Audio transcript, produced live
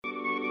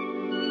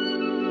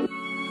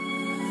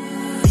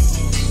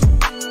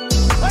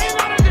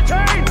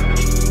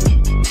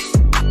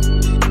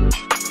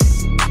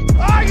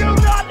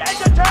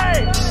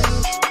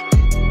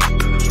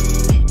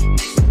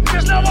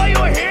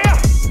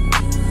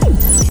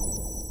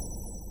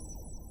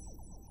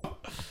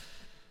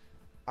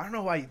I don't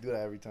know why you do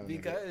that every time.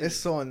 Because nigga. It's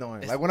so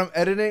annoying. Like when I'm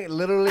editing,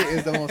 literally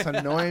is the most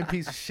annoying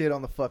piece of shit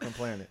on the fucking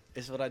planet.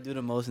 It's what I do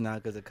the most now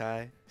because of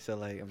Kai. So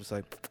like I'm just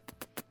like,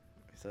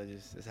 so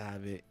just it's a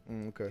habit.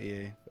 Okay.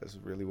 Yeah. That's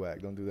really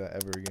whack. Don't do that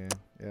ever again.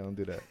 Yeah, don't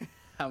do that.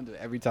 I'm doing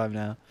it every time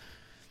now.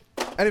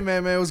 Anyway,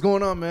 man, what's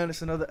going on, man?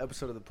 It's another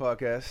episode of the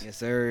podcast. Yes,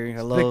 sir.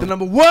 Hello. Victor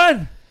number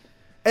 1,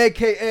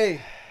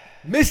 a.k.a.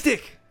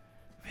 Mystic.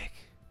 Vic.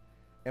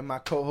 And my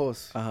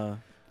co-host.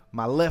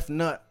 My left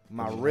nut,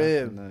 my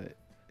rib,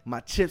 my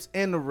chips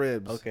and the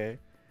ribs. Okay.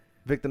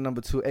 Victor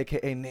number 2,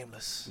 a.k.a.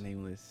 Nameless.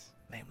 Nameless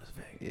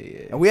Vic.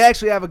 Yeah. And we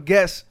actually have a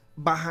guest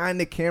behind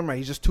the camera.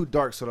 He's just too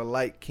dark, so the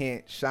light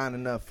can't shine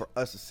enough for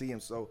us to see him.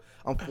 So,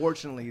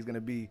 unfortunately, he's going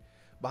to be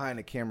behind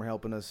the camera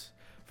helping us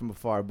from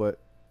afar, but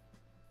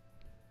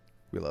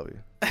we love you.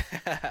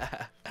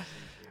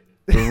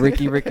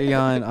 Ricky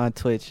on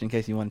Twitch in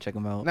case you want to check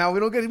him out. Now we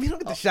don't get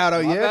the shout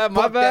out my yet. bad,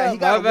 my bad, He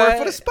got my to work bad.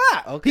 for the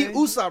spot. Okay. He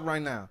Usopp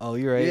right now. Oh,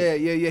 you're right.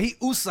 Yeah. He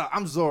Usopp.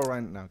 I'm Zoro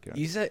right now. Okay.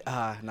 You said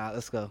nah.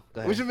 Let's go.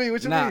 Go ahead. What you mean?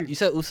 Nah, you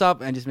said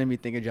Usopp and just made me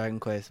think of Dragon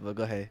Quest. But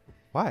go ahead.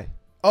 Why?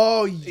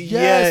 Oh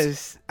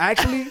yes.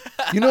 Actually,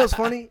 you know what's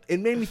funny? It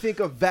made me think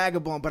of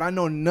Vagabond, but I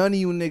know none of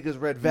you niggas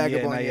read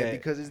Vagabond not yet yet.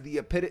 because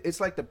it's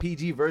like the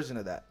PG version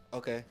of that.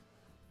 Okay.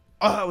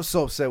 Oh, I was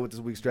so upset with this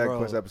week's Dragon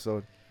Quest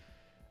episode.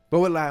 But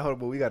we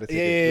gotta take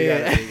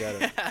Yeah.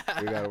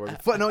 it. We gotta work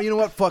it. No, you know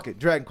what? Fuck it.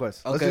 Dragon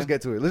Quest. Let's Okay. just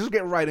get to it. Let's just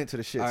get right into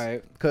the shit. All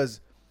right.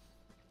 Because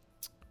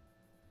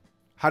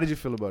how did you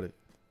feel about it?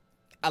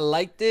 I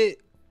liked it.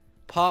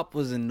 Pop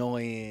was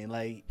annoying.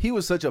 Like He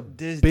was such a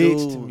this bitch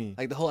dude, to me.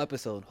 Like the whole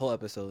episode.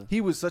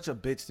 He was such a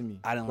bitch to me.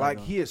 I didn't like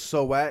him. He is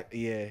so whack.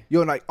 Yeah.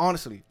 Yo, like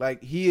honestly,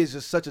 like he is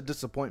just such a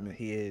disappointment.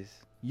 He is.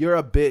 You're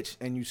a bitch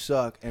and you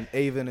suck, and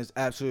Avon is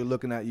absolutely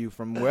looking at you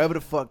from wherever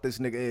the fuck this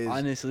nigga is,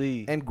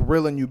 Honestly. and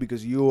grilling you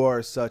because you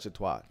are such a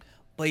twat.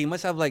 But he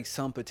must have like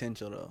some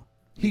potential though.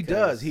 He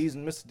does. He's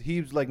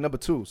like number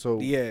 2,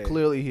 so Yeah.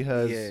 clearly he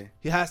has. Yeah.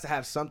 He has to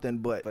have something,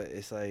 but But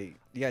it's like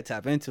you gotta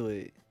tap into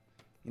it.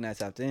 You're not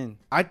tapped in.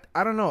 I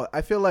don't know.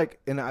 I feel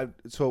like,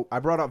 so I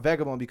brought up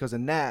Vagabond because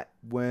in that,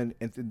 when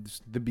in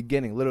the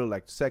beginning, literally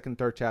like second,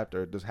 third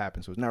chapter, this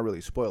happens, so it's not really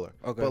a spoiler.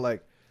 Okay. But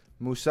like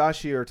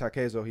Musashi or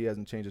Takezo, he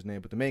hasn't changed his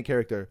name, but the main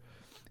character,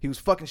 he was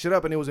fucking shit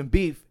up and it was in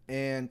beef,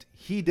 and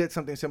he did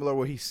something similar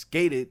where he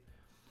skated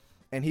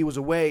and he was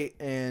away,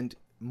 and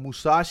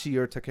Musashi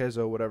or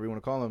Takezo, whatever you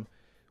want to call him,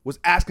 was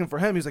asking for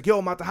him. He's like,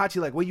 yo, Matahachi,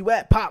 like, where you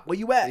at? Pop, where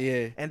you at?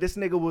 Yeah. And this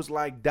nigga was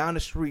like down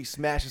the street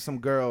smashing some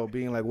girl,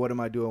 being like, what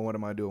am I doing?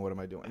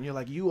 And you're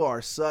like, you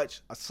are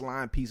such a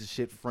slime piece of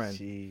shit friend.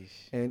 Sheesh.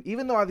 And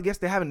even though I guess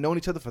they haven't known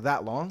each other for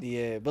that long,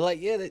 Yeah, but like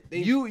they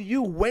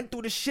you went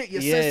through the shit.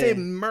 Your Yeah. sensei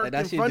murked Like,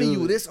 that's in your front of you.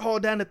 dude. This all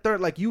down the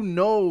third. Like, you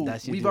know,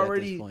 That's your we've dude at this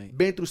already point.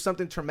 been through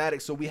something traumatic,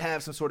 so we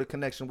have some sort of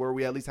connection where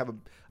we at least have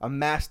a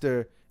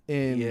master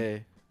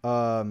in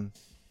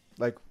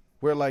like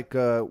we're like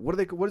what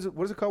is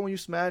it called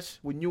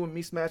when you and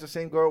me smash the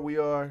same girl? We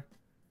are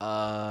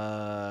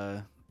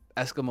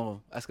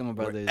Eskimo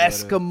brothers.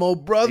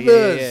 Eskimo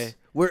brothers. Yeah.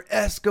 We're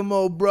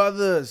Eskimo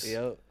brothers.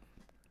 Yep.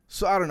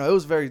 So I don't know. It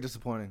was very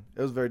disappointing.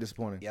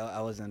 Yeah,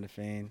 I wasn't a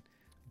fan.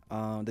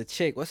 The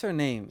chick, what's her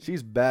name?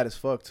 She's bad as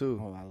fuck too.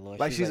 Oh my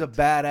lord. Like she's a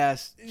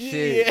badass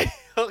chick. Yeah.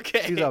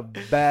 Okay. She's a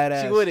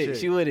badass.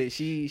 She with it.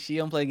 She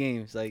don't play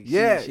games. Like she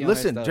on her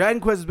stuff. Dragon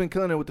Quest has been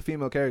killing it with the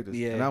female characters.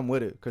 Yeah. And I'm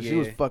with it because she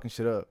was Yeah. fucking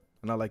shit up,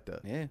 and I like that.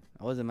 Yeah,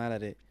 I wasn't mad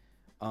at it.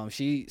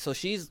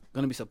 She's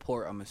gonna be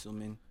support, I'm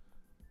assuming.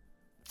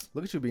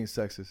 Look at you being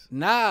sexist.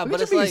 Nah, Look but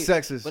at it's you like being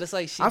sexist. But it's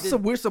like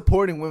we're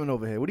supporting women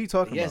over here. What are you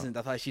talking yes, about? and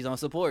that's why she's on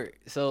support.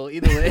 So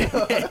either way,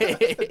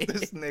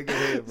 This nigga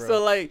here, bro.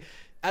 So like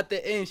at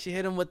the end, she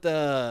hit him with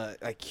the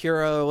like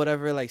cura or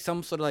whatever, like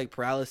some sort of like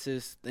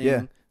paralysis thing.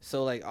 Yeah.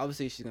 So like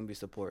obviously she's gonna be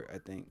support. I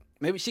think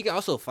maybe she can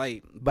also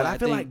fight, but I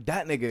feel think, like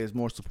that nigga is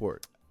more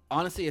support.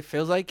 honestly it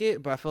feels like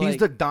it. But I feel He's like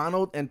the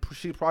Donald, and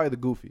she's probably the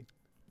Goofy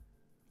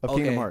of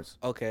Kingdom Hearts.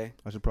 Okay,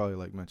 I should probably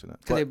like mention that.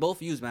 because they But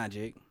both use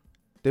magic.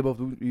 they both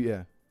do,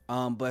 yeah.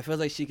 But it feels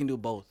like she can do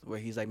both, where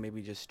he's like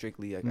maybe just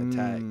strictly like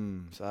attack.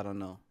 So I don't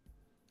know,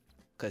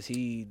 cause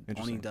he only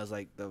Interesting. does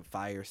like the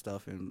fire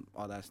stuff and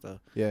all that stuff.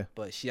 Yeah.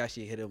 But she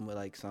actually hit him with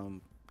like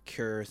some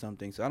cure or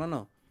something. So I don't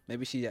know.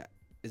 Maybe she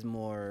is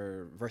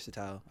more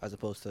versatile as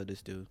opposed to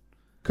this dude.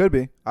 Could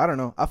be. I don't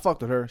know. I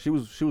fucked with her. She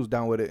was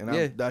down with it, and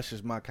Yeah. that's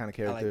just my kind of I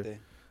character. like that.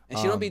 And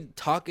she don't be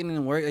talking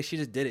and work. Like she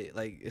just did it.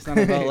 Like it's not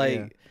about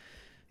like,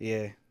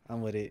 yeah,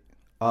 I'm with it.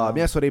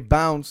 Yeah. So they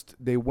bounced.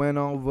 They went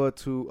over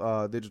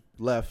to. They just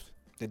left.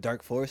 The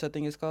Dark Forest, I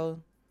think it's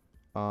called.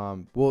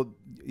 Well,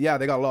 yeah,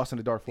 they got lost in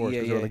the dark forest.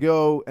 Yeah, They were yeah. like,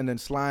 yo, and then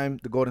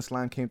the golden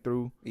slime came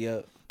through.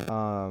 Yep,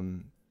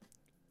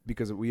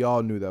 Because we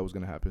all knew that was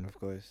gonna happen. of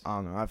course. I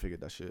don't know. I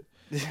figured that shit.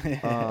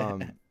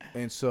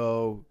 And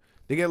so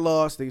they get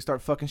lost. They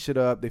start fucking shit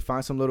up. They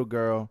find some little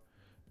girl,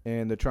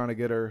 and they're trying to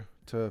get her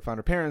to find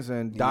her parents.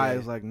 And Dai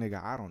is like,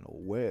 nigga, I don't know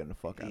where in the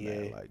fuck I'm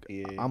at. Like,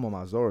 I'm on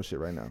my Zoro shit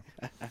right now.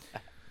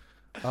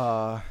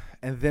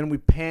 And then we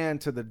pan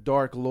to the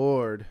Dark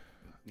Lord.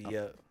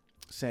 Yep.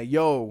 Saying,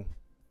 yo,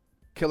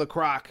 Killer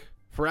Croc,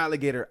 For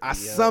alligator, I Yup,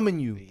 summon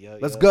you. yup,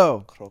 Let's yup.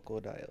 go.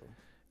 Crocodile.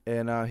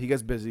 And he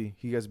gets busy.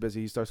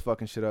 He starts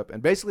fucking shit up.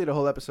 And basically the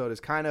whole episode is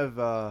kind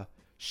of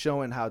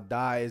showing how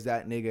Dai is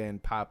that nigga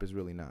and Pop is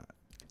really not.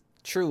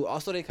 True.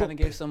 Also, they kind of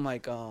gave some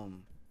like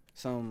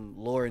some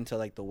lore into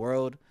like the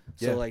world.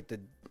 So Yeah. like the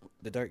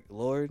Dark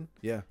Lord,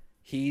 Yeah.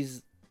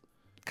 he's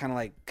kind of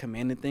like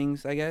commanding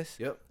things, I guess.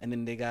 Yep. And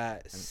then they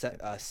got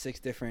 6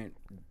 different,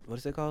 what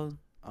is it called?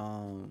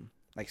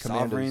 Like Commanders.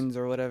 sovereigns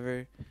or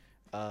whatever.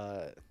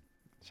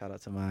 Shout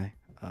out to my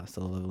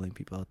solo leveling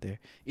people out there.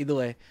 Either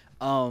way,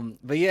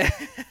 but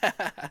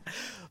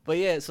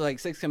yeah, so like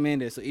 6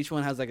 commanders. So each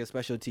one has like a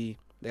specialty.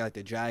 They got like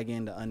the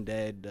dragon, the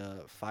undead,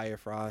 the fire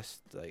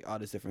frost, like all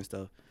this different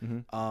stuff.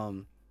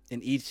 Mm-hmm.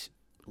 And each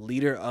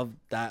leader of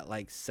that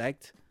like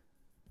sect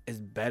is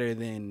better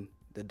than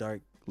the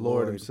Dark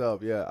Lord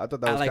himself. Yeah, I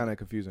thought that was kind of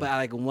confusing. But I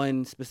like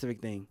one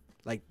specific thing.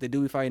 Like the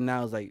dude we fighting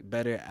now is like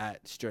better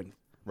at strength.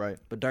 Right.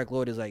 But Dark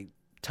Lord is like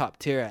top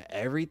tier at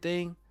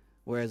everything,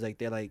 whereas like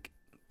they're like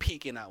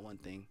peaking at one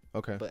thing.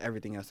 Okay. But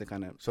everything else they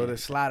kind of. So the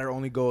slider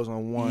only goes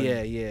on one.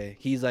 Yeah.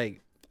 He's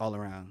like all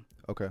around.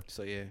 Okay.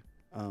 So yeah.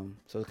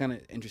 So it's kind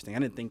of interesting. I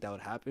didn't think that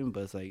would happen,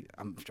 but it's like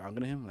I'm stronger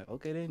than him. Like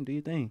okay, then do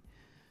your thing.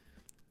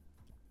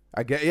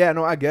 I get. Yeah.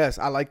 No. I guess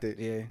I liked it.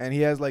 Yeah. And he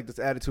has like this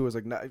attitude. It's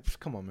like, nah,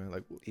 come on, man.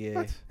 Like,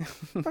 Yeah.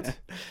 what?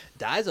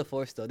 Dai's a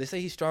force though. They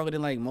say he's stronger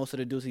than like most of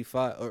the dudes he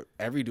fought or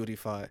every dude he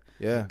fought.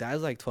 Yeah. Like,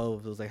 Dai's like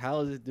 12. It was like, how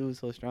is this dude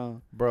so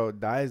strong? Bro,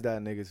 Dai is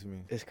that nigga to me.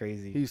 It's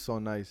crazy. He's so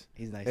nice.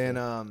 He's nice.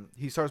 And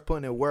he starts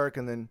putting in work,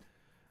 and then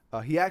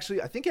I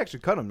think he actually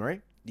cut him,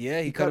 right?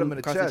 yeah, he cut him in the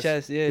across chest. the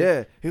chest. Yeah.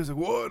 Yeah. He was like,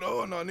 what?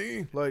 Oh,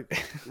 nani? Like,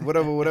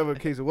 whatever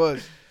case it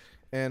was.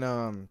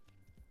 And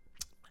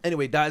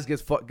anyway, Dai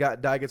gets fucked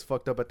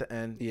up at the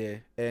end. Yeah.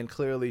 And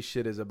clearly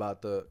shit is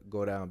about to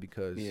go down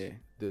because Yeah.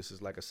 this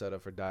is like a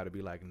setup for Dai to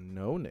be like,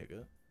 no,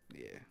 nigga,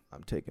 Yeah.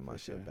 I'm taking my For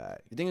shit sure.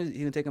 back. You think he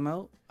gonna take him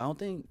out? I don't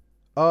think.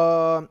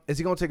 Is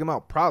he gonna take him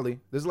out? Probably.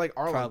 This is like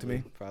Arlong Probably, to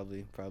me.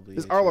 Probably.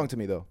 It's yeah, Arlong to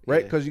me though, right?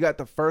 Yeah. Because you got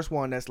the first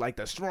one that's like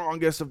the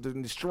strongest of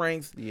the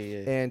strength,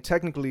 Yeah. and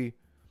technically,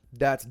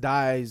 that's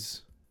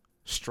Dai's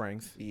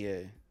strength,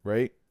 Yeah.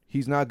 right?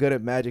 He's not good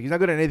at magic. He's not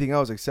good at anything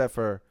else except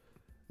for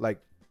like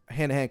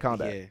hand-to-hand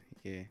combat.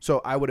 Yeah.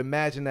 So I would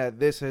imagine that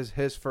this is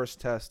his first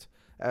test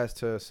as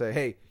to say,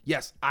 hey,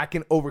 yes, I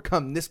can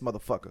overcome this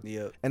motherfucker,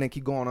 Yeah. and then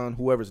keep going on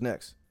whoever's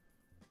next.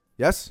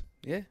 Yes?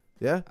 Yeah.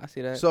 Yeah? I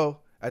see that. So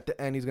at the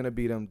end, he's going to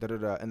beat him,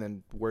 and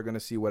then we're going to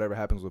see whatever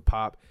happens with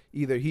Pop.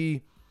 Either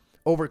he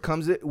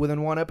overcomes it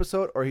within one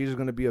episode, or he's just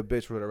going to be a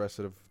bitch for the rest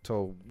of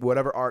till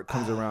whatever arc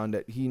comes around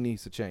that he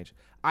needs to change.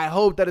 I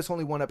hope that it's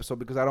only one episode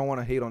because I don't want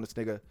to hate on this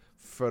nigga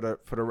for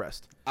the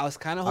rest. I was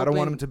kind of hoping. I don't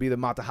want him to be the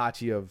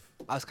Matahachi of.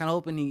 I was kind of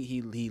hoping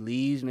he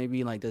leaves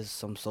maybe like there's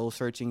some soul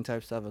searching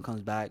type stuff and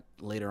comes back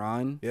later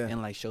on. Yeah.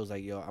 And like shows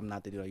like, yo, I'm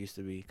not the dude I used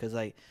to be. Cause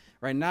like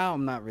right now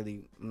I'm not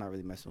really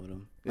messing with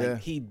him. Like Yeah.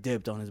 he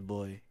dipped on his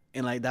boy.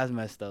 And like that's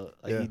messed up.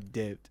 Like Yeah. he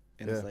dipped.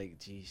 And Yeah. it's like,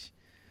 geez.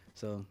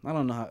 So I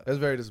don't know how. That's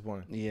very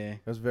disappointing. Yeah.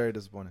 That's very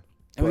disappointing.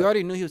 And we But-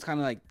 already knew he was kind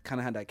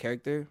of had that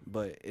character,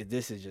 but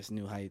this is just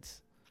new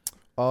heights.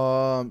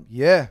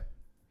 Yeah.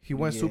 He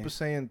went Yeah. Super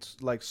Saiyan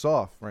like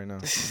soft right now.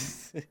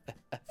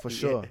 For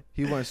sure. Yeah.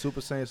 He went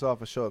Super Saiyan soft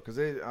for sure. Cause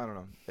I don't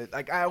know.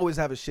 Like I always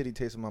have a shitty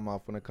taste in my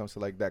mouth when it comes to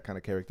like that kind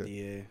of character.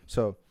 Yeah.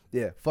 So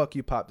yeah, fuck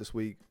you, Pop, this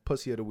week.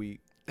 Pussy of the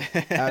week.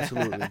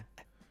 Absolutely.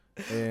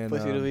 And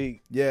Pussy of the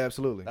week. Yeah,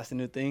 absolutely. That's the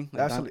new thing.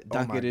 Like Absolutely.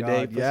 Donkey oh of the my day.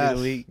 God, Pussy yes. of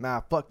the week.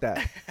 Nah, fuck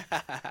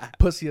that.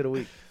 Pussy of the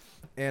week.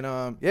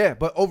 And yeah,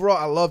 but overall,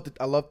 I loved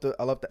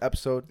the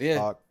episode.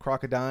 Yeah.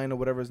 Crocodile or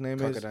whatever his name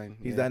is. Crocodile,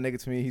 He's yeah. that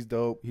nigga to me. He's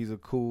dope. He's a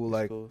cool He's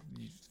like cool.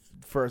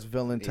 first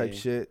villain type Yeah.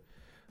 shit.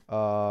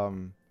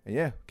 And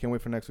yeah, can't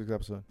wait for next week's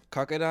episode.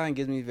 Crocodile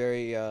gives me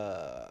very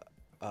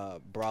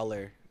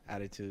brawler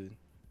attitude.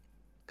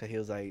 Cause he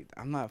was like,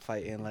 I'm not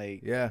fighting,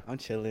 like Yeah. I'm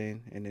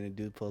chilling, and then the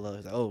dude pull up.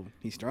 He's like, oh,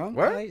 he's strong.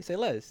 What? All right, say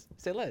less.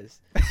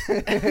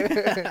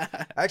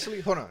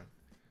 Actually, hold on.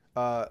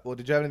 Well,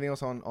 did you have anything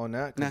else on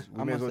that? 'Cause Nah,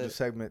 we I'm may all as well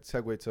set. just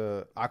segue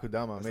to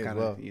Akudama. That's May as kinda,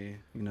 well. yeah,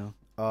 you know,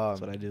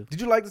 that's what I do. Did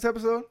you like this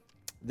episode?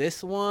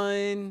 This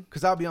one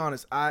Cause I'll be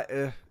honest,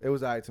 it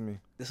was alright to me.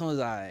 was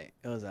alright.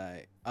 It was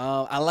alright.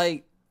 I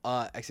like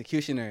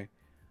Executioner.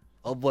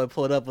 Oh boy,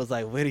 pulled up was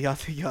like, where do y'all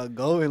think y'all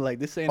going? Like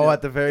this ain't. Oh, a-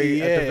 at the very,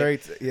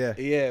 yeah.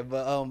 Yeah,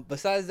 but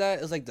besides that,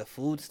 it was like the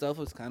food stuff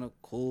was kind of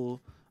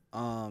cool.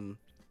 And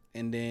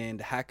then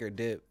the hacker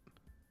dip.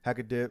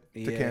 Hacker dip,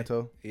 Yeah.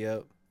 Takanto.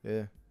 Yep.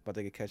 Yeah, But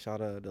they could catch all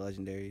the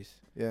legendaries.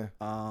 yeah.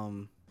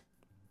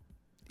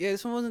 Yeah,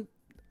 this one wasn't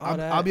all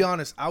that. I'll be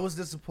honest. I was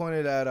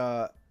disappointed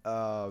at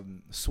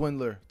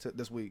Swindler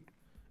this week,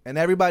 and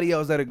everybody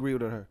else that agreed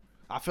with her.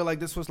 I feel like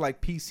this was like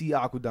PC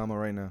Akudama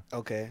right now.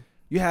 Okay.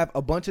 You have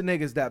a bunch of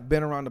niggas that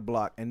been around the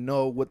block and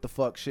know what the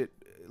fuck shit,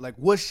 like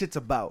what shit's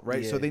about,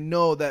 right? So Yeah. they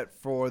know that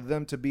for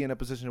them to be in a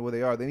position where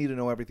they are, they need to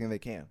know everything they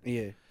can.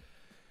 Yeah.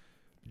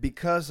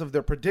 Because of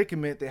their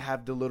predicament, they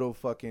have the little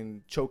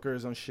fucking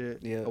chokers on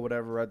shit Yeah. or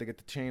whatever, right? They get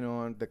the chain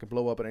on that could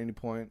blow up at any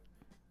point.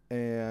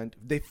 and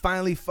they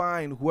finally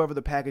find whoever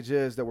the package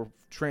is that we're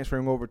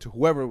transferring over to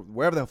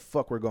wherever the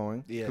fuck we're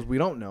going, because we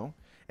don't know,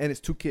 and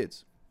it's 2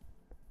 kids.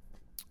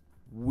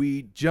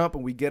 We jump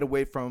and we get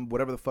away from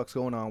whatever the fuck's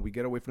going on. We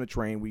get away from the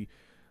train. We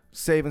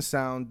save and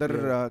sound,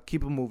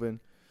 keep it moving.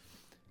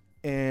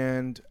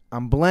 And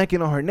I'm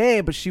blanking on her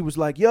name, but she was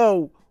like,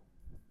 yo,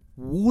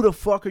 who the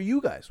fuck are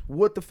you guys?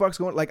 What the fuck's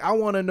going on? Like, I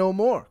want to know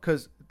more.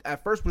 Because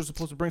at first we're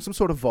supposed to bring some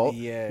sort of vault.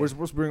 Yeah. We're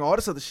supposed to bring all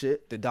this other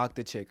shit. The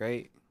doctor chick,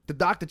 right? The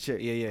doctor chick.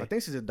 Yeah. I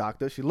think she's a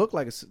doctor. She looked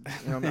like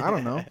I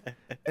don't know.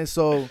 And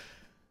so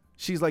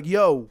she's like,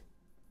 yo,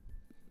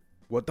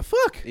 what the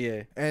fuck?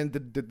 Yeah. And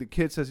the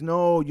kid says,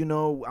 no,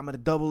 I'm going to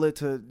double it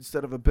to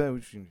instead of a bed,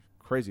 which is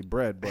crazy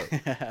bread, but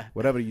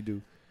whatever you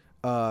do.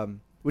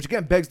 Which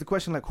again begs the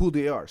question, like, who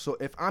they are. So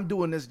if I'm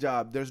doing this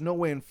job, there's no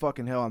way in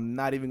fucking hell I'm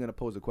not even going to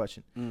pose a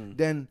question.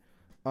 Then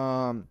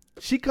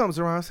she comes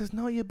around and says,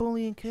 no, you're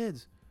bullying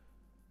kids.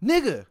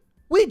 Nigga,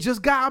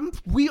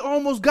 we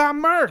almost got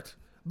murked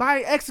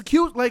by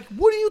execute. Like,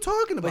 what are you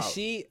talking about?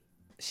 But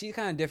she's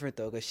kind of different,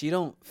 though, because she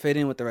don't fit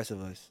in with the rest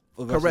of us.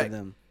 Correct.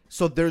 Them.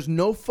 So there's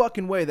no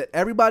fucking way that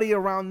everybody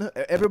around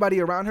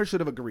her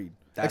should have agreed.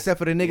 Except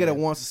for the nigga that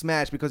wants to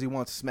smash because he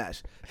wants to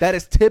smash. That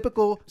is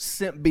typical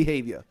simp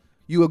behavior.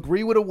 You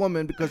agree with a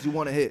woman because you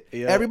want to hit.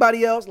 Yeah.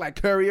 Everybody else,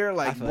 like Courier,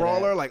 like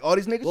Brawler, like all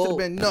these niggas should have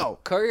been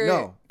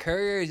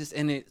Courier is just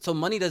in it. So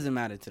money doesn't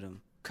matter to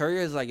them.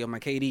 Courier is like, yo, my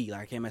KD,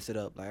 like I can't mess it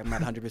up. Like I'm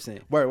at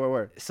 100%.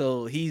 Word.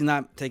 So he's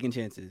not taking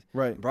chances.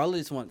 Right. Brawler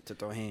just wants to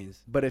throw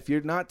hands. But if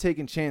you're not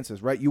taking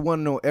chances, right, you want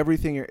to know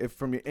everything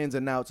from your ins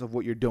and outs of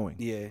what you're doing.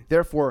 Yeah.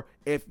 Therefore,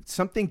 if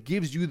something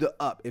gives you the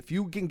up, if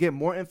you can get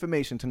more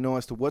information to know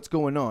as to what's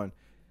going on,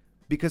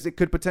 because it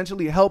could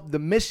potentially help the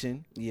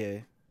mission. Yeah.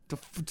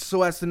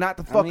 So as to not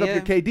to fuck up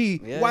your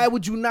KD, why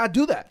would you not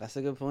do that? That's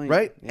a good point,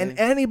 right? Yeah. And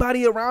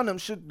anybody around them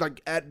should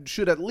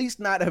at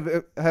least not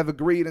have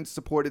agreed and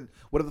supported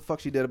whatever the fuck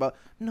she did about.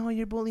 No,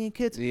 you're bullying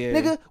kids,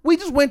 nigga. We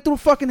just went through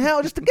fucking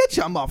hell just to get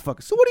y'all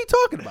motherfuckers. So what are you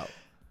talking about?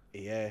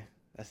 Yeah,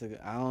 that's a good.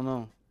 I don't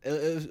know.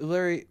 It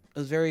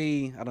was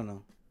very. I don't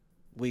know.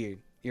 Weird.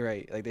 You're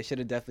right. Like they should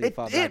have definitely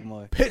fought back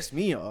more. Pissed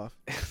me off.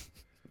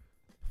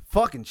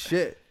 Fucking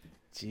shit.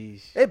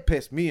 Jeez. It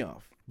pissed me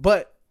off,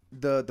 but.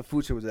 The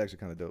food shit was actually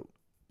kind of dope,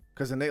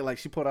 cause then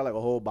she put out like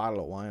a whole bottle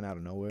of wine out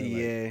of nowhere.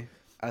 Yeah,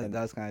 that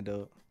was kind of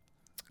dope.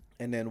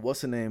 And then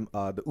what's the name?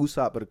 The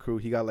Usopp of the crew,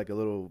 he got like a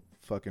little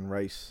fucking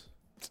rice.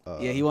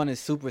 Yeah, he wanted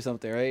soup or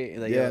something, right?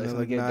 Like, yeah, it's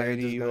like get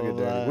dirty, get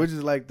dirty, which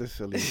is like the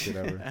silliest shit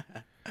ever.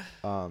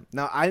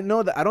 Now I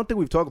know that I don't think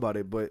we've talked about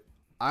it, but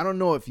I don't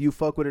know if you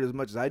fuck with it as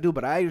much as I do.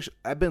 But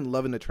I've been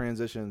loving the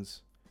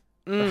transitions.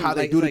 How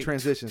they do the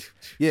transitions.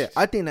 Yeah,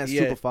 I think that's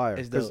super fire.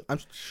 Because I'm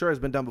sure it's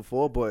been done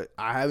before, but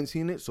I haven't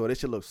seen it, so this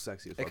shit looks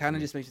sexy as fuck. It kind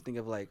of just makes you think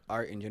of like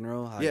art in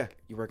general. How you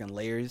work in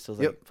layers, so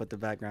it's like put the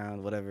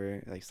background,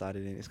 whatever, like slide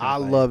it in. It's I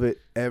love it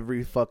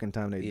every fucking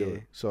time they do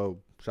it. So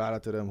shout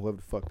out to them, whoever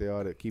the fuck they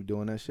are, that keep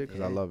doing that shit,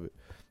 because I love it.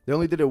 They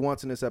only did it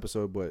once in this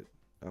episode, but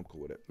I'm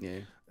cool with it. Yeah.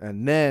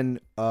 And then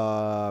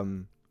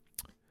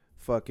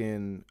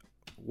fucking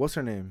what's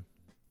her name?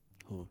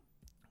 Who?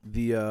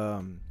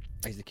 The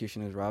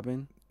Executioner's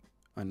Robin.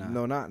 Or not?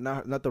 No,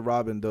 not the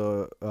Robin.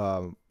 The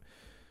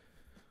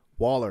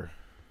Waller.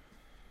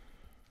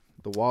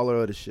 The Waller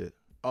of the shit.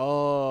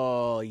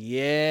 Oh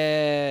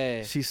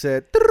yeah. She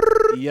said.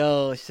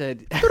 Yo, she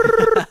said.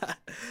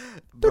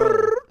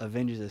 Bro,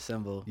 Avengers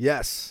Assemble.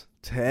 Yes,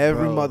 to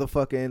every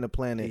motherfucker in the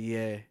planet.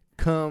 Yeah.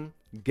 Come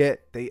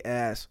get they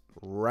ass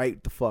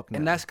right the fuck now.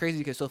 And that's crazy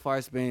because so far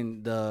it's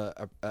been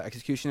the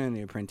Executioner and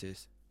the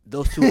Apprentice.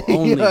 Those two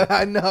only.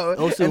 I know.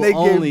 Those two and they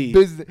only.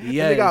 Busy. Yes.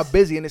 And they got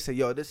busy and they said,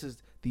 yo, this is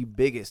the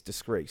biggest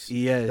disgrace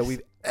that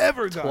we've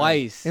ever done.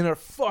 Twice. In our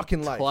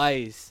fucking life.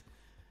 Twice.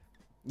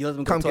 You let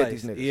them come twice. Get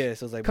these niggas. Yeah,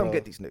 so it's like, come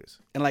get these niggas.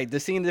 And like the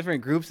seeing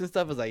different groups and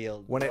stuff was like,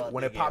 yo. When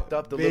it popped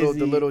up, the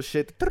little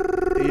shit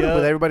with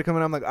everybody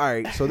coming, I'm like, all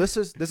right, so this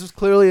is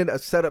clearly a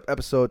setup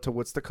episode to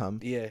what's to come.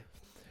 Yeah.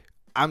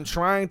 I'm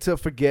trying to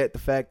forget the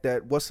fact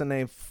that what's the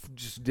name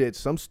just did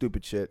some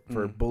stupid shit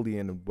for bullying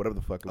and whatever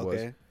the fuck it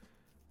was.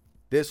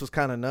 This was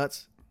kind of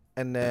nuts.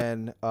 And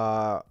then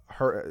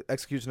her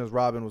Executioner's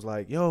Robin was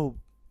like, yo,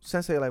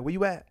 Sensei, like, where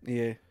you at?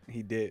 Yeah,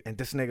 he did. And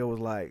this nigga was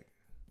like,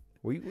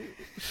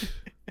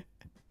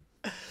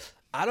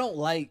 I don't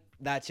like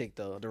that chick,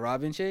 though, the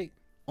Robin chick,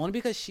 only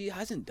because she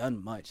hasn't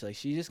done much. Like,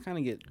 she just kind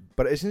of get...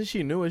 But isn't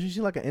she new? Isn't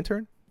she like an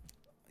intern?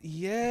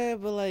 Yeah,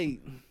 but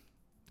like...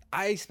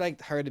 I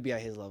expect her to be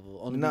at his level.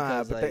 Only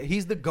because, but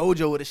he's the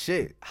Gojo of the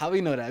shit. How we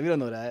know that? We don't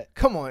know that.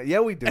 Come on, yeah,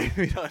 we do.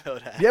 We don't know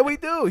that. Yeah, we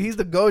do. He's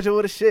the Gojo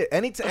of the shit.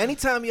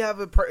 Anytime you have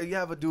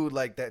a dude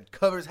like that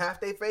covers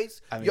half their face,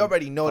 you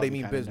already know they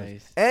mean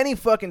business. Nice. Any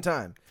fucking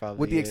time,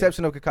 with the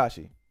exception of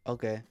Kakashi.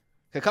 Okay,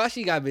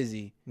 Kakashi got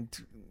busy.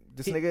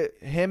 This nigga,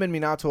 him and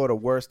Minato are the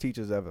worst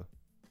teachers ever.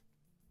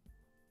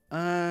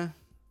 I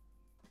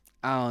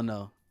don't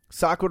know.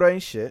 Sakura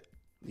ain't shit.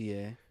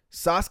 Yeah.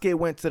 Sasuke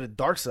went to the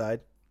dark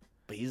side.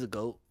 But he's a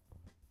goat.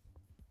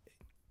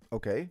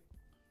 Okay.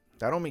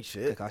 That don't mean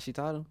shit. Kakashi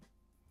taught him.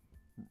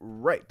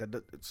 Right.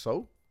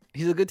 So?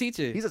 He's a good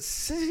teacher. He's a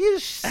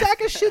sack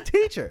of shit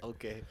teacher.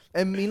 Okay.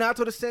 And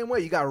Minato the same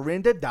way. You got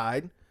Rin that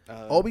died.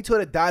 Obito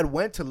that died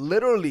went to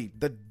literally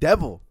the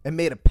devil and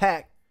made a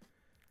pact.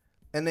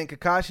 And then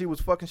Kakashi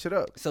was fucking shit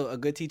up. So a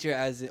good teacher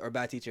or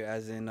bad teacher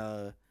as in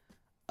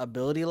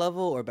ability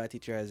level, or bad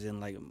teacher as in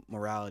like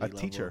morality level?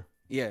 A teacher.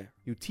 Yeah.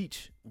 You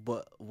teach.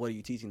 But what are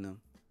you teaching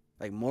them?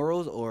 Like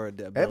morals or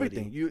the ability?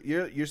 Everything.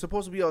 You're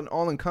supposed to be an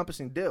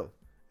all-encompassing deal.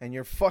 And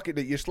your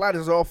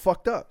sliders are all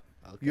fucked up.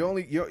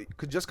 Okay.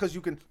 Just because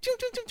you can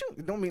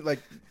it don't mean like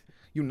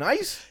you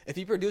nice. If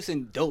you're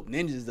producing dope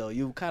ninjas though,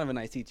 you kind of a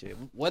nice teacher.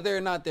 Whether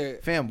or not they're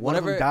one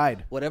of them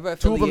died. Whatever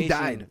affiliation, 2 of them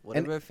died.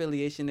 Whatever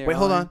affiliation they're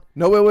hold on.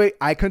 No, wait.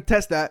 I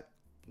contest that.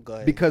 Go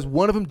ahead. Because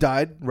one of them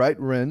died, right?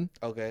 Rin.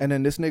 Okay. And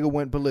then this nigga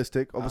went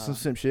ballistic over some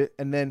sim shit.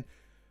 And then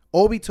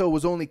Obito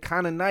was only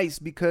kind of nice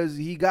because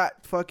he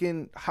got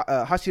fucking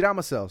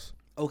Hashirama cells.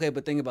 Okay,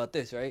 but think about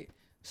this, right?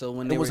 So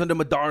when it was under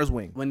Madara's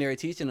wing. When they were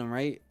teaching them,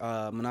 right?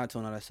 Minato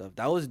and all that stuff.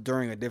 That was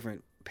during a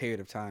different period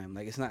of time.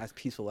 Like it's not as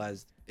peaceful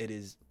as it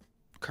is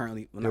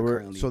currently. Well, not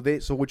currently.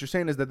 So what you're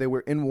saying is that they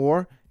were in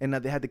war and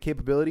that they had the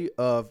capability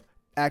of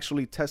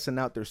actually testing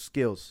out their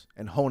skills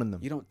and honing them.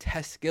 You don't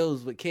test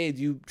skills with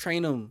kids. You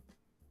train them.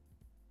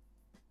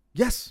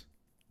 Yes.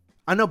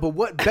 I know, but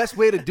what best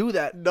way to do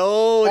that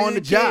on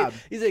the job?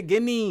 He's a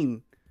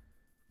genin.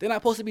 They're not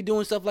supposed to be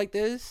doing stuff like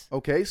this.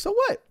 Okay, so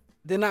what?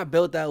 They're not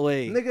built that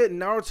way. Nigga,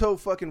 Naruto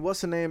fucking,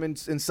 what's the name? And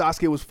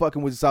Sasuke was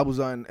fucking with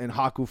Zabuza and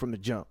Haku from the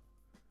jump.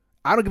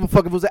 I don't give a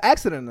fuck if it was an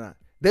accident or not.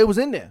 They was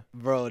in there.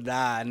 Bro,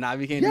 nah,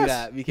 we can't do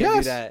that. We can't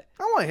do that.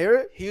 I want to hear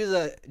it. He was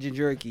a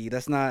Jinchuriki.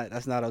 That's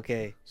not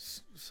okay.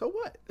 So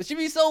what? It should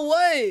be so what?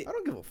 I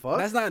don't give a fuck.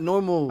 That's not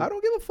normal. I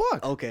don't give a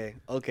fuck.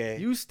 Okay.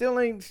 You still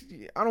ain't.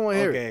 I don't want to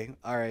hear it. Okay,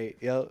 all right,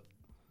 yo.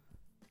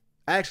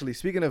 Actually,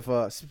 speaking of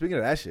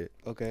that shit.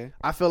 Okay.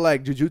 I feel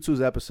like this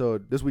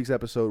week's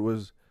episode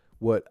was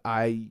what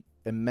I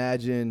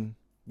imagine,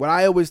 what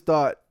I always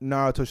thought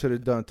Naruto should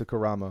have done to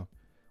Kurama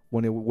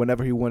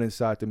whenever he went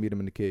inside to meet him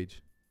in the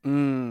cage.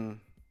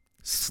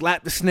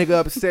 Slap this nigga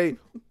up and say,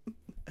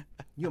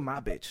 "You're my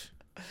bitch."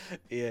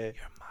 Yeah.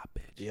 You're my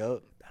bitch.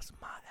 Yup. That's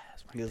my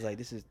ass. He was like,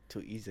 "This is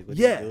too easy. What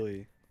you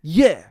doing?"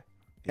 Yeah.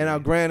 And now,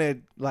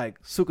 granted, like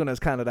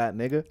Sukuna's kind of that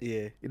nigga.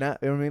 Yeah. You know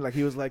what I mean? Like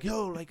he was like,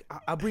 "Yo, like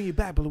I'll bring you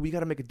back, but we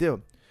gotta make a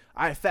deal."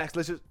 All right, facts.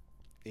 Let's just.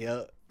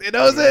 Yep. That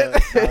was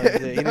it.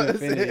 He didn't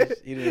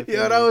finish.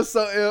 Yo, that was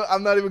so ill.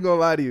 I'm not even gonna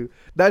lie to you.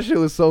 That shit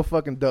was so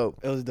fucking dope.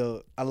 It was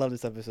dope. I love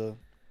this episode.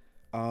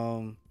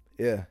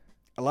 Yeah.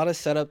 A lot of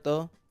setup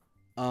though.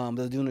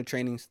 They're doing the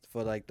trainings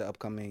for like the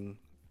upcoming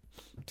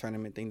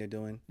tournament thing they're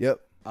doing.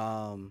 Yep.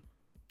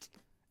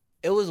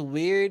 It was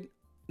weird.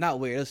 Not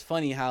weird. It was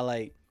funny how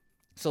like,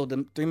 so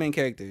the 3 main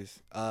characters,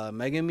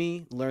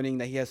 Megami learning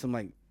that he has some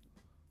like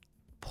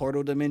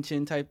portal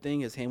dimension type thing.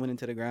 His hand went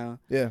into the ground.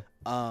 Yeah.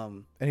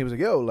 And he was like,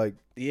 "Yo, like,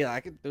 yeah, I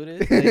could do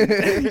this." Like,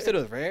 you said it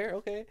was rare.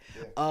 Okay.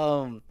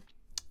 Yeah.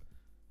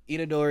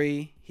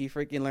 Itadori, he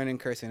freaking learning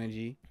curse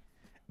energy.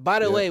 By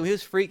the way, when he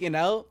was freaking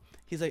out,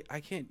 he's like,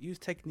 "I can't use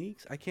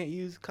techniques. I can't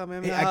use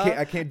Kamehameha.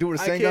 I can't do it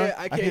with a Sengun.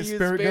 I can't use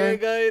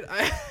spirit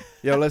gun."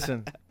 Yo,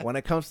 listen. When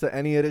it comes to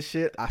any of this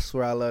shit, I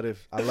swear I love this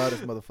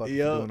motherfucker for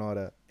doing all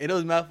that. It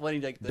was mad funny,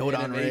 like the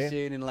Dodon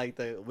animation and like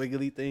the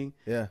wiggly thing.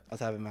 Yeah, I was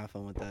having mad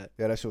fun with that.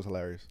 Yeah, that shit was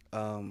hilarious.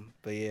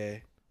 But yeah,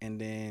 and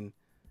then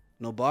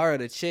Nobara,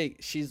 the chick,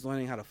 she's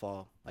learning how to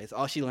fall. Like it's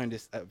all she learned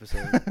this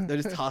episode. They're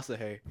just tossing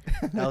her.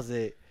 That was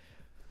it.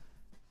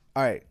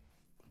 All right.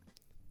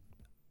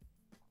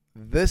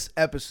 This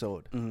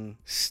episode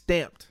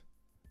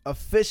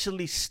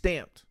officially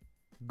stamped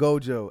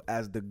Gojo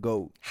as the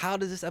GOAT. How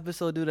does this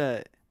episode do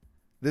that?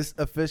 This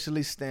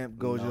officially stamped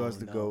Gojo as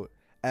the GOAT.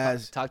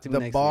 As talk to me the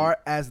next bar, week.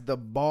 as the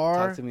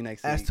bar, talk to me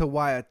next as week. to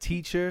why a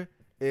teacher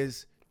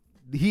is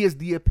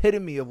the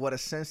epitome of what a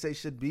sensei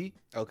should be.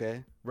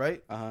 Okay.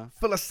 Right?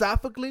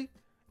 Philosophically,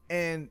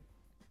 and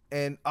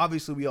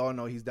obviously we all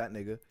know he's that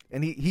nigga.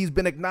 And he's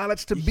been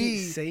acknowledged to be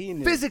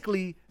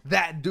physically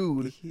that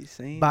dude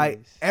by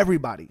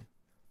everybody.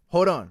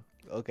 Hold on.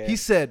 Okay. He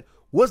said,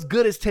 "What's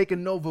good is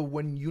taking over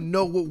when you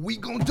know what we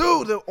gonna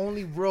do. The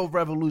only real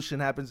revolution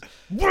happens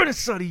when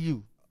it's of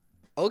you."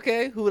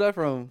 Okay, who that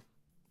from?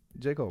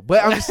 J. Cole.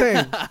 But I'm just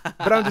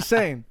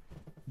saying.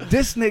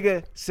 This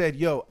nigga said,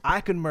 "Yo,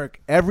 I can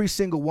murk every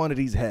single one of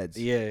these heads."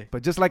 Yeah.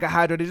 But just like a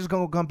Hydra, they're just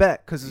gonna come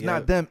back because it's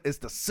not them, it's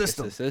the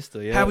system. It's the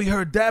system, yeah. Have we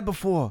heard that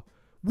before?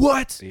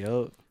 What?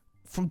 Yep.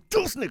 From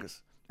those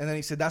niggas. And then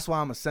he said, "That's why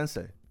I'm a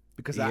sensei.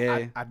 Because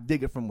I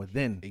dig it from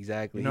within."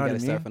 Exactly. You know what I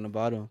mean? Start from the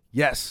bottom.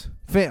 Yes.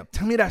 Fam,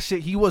 tell me that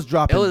shit. He was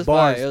dropping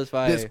bars It was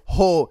fire. This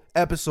whole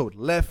episode,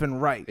 left and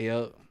right.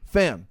 Yep.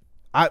 Fam,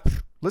 I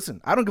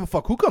don't give a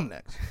fuck who come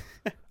next.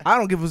 I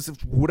don't give a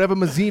whatever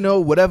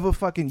Mizuno, whatever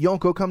fucking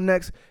Yonko come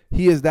next.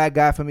 He is that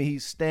guy for me.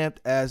 He's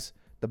stamped as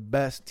the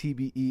best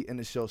TBE in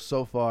the show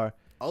so far.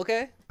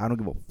 Okay. I don't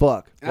give a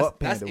fuck.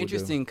 That's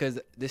interesting because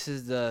this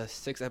is the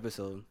 6th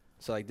episode.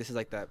 So like this is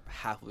like that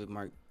halfway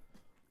mark,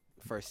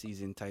 first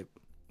season type.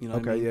 You know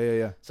what I mean?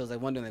 Yeah. So I was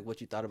like wondering like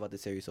what you thought about the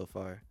series so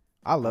far.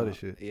 I love this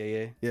shit.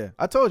 Yeah. Yeah.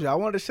 I told you I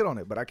wanted to shit on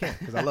it, but I can't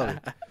because I love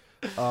it.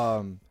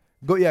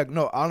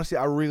 Honestly,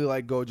 I really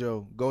like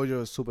Gojo.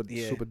 Gojo is super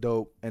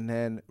dope. And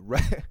then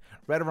right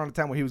around the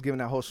time when he was giving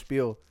that whole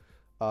spiel,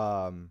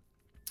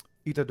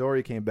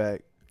 Itadori came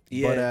back,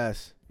 butt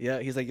ass. Yeah,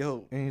 he's like,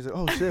 yo. And he's like,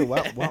 oh shit, why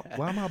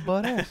am I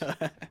butt ass?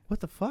 What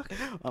the fuck?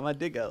 Why my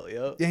dick out,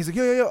 yo? Yeah, he's like,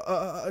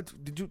 yo,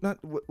 did you not,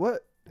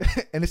 what?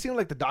 And it seemed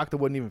like the doctor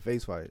wouldn't even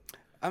face fight.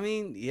 I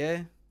mean,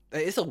 yeah.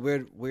 It's a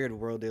weird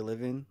world they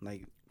live in.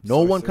 Like,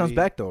 no one comes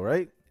back though,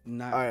 right?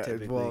 Not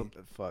typically. Well,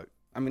 fuck.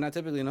 I mean, not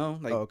typically, no.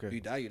 Like, okay.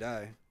 You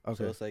die. Okay.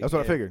 So it's like, that's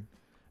what I figured.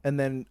 And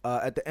then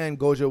at the end,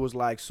 Gojo was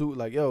like,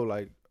 yo,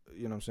 like,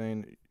 you know what I'm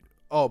saying?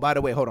 Oh, by the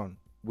way, hold on.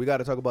 We got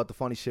to talk about the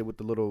funny shit with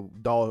the little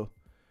doll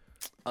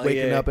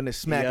waking up and it's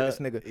smacking this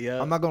nigga.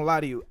 Yeah. I'm not gonna lie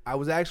to you. I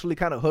was actually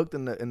kind of hooked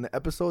in the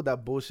episode,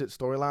 that bullshit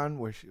storyline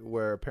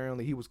where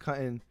apparently he was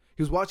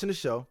watching the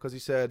show because he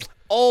said,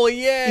 "Oh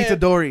yeah,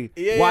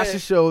 Itadori, watch the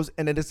shows,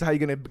 and then this is how you're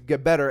gonna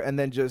get better, and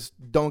then just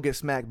don't get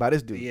smacked by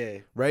this dude." Yeah,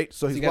 right.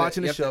 So he's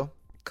watching the show.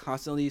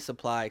 Constantly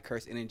supply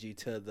curse energy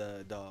to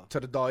the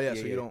doll. Yeah.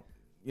 So you don't,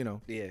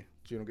 so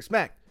you don't get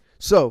smacked.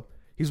 So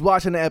he's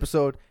watching the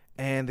episode,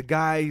 and the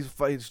guy he's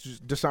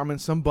just disarming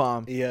some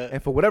bomb. Yeah.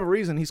 And for whatever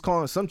reason, he's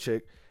calling some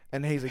chick.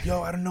 And he's like,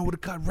 yo, I don't know what to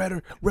cut, red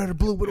or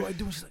blue. What do I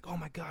do? And she's like, oh,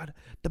 my God,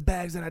 the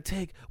bags that I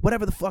take,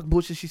 whatever the fuck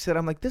bullshit she said.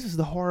 I'm like, this is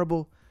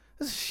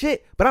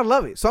shit. But I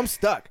love it. So I'm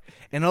stuck.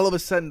 And all of a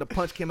sudden, the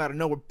punch came out of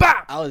nowhere.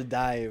 Bam! I was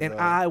dying, bro. And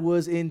I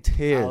was in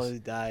tears. I was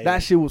dying.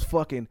 That shit was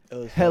fucking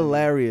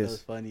hilarious. It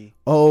was funny.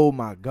 Oh,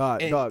 my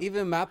God, and dog.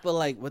 even Mappa,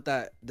 like, with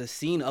the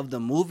scene of the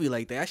movie,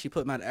 like, they actually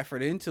put mad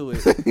effort into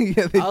it.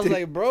 Yeah, I was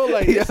like, bro,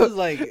 like, this was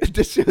like,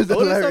 this shit was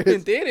hilarious. Up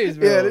in theaters,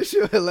 bro. Yeah, this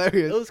shit was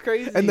hilarious. It was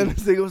crazy. And then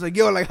this nigga was like,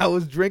 yo, like, I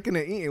was drinking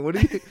and eating. What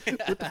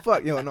the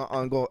fuck? Yo, no,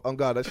 on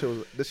God, this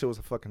shit was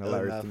fucking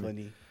hilarious. Not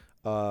funny.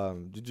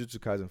 Jujutsu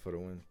Kaisen for the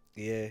win.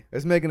 Yeah,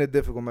 it's making it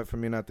difficult for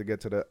me not to get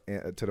to the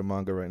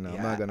manga right now. Yeah,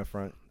 I'm not gonna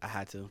front. I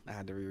had to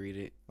reread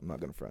it. I'm not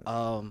gonna front.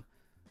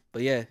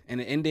 But yeah, and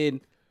it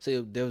ended.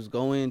 So they was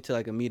going to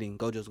like a meeting.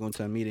 Gojo's going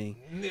to a meeting,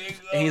 nigga.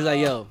 And he's like,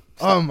 "Yo,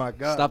 oh my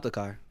God, stop the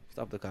car."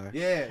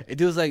 Yeah. And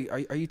dude was like,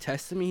 "Are you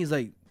testing me?" He's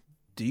like,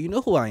 "Do you know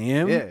who I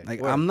am?" Yeah.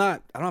 Like, I'm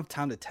not. I don't have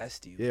time to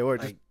test you. Yeah. Or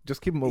like,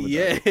 just keep moving.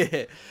 Yeah.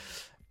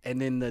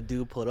 And then the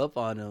dude pulled up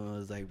on him and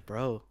was like,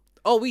 "Bro,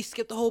 we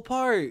skipped the whole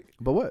part."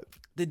 But what?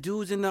 The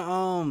dude's in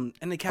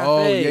the cafe.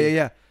 Oh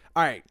yeah.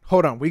 All right,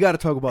 hold on. We got to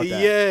talk about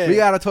that. Yeah, we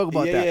got to talk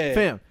about that,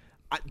 fam.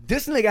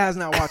 This nigga has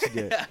not watched it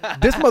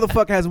yet. This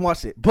motherfucker hasn't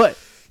watched it. But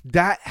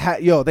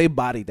they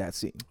bodied that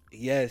scene.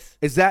 Yes.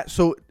 Is that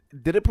so?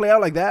 Did it play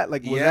out like that?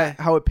 Like, was that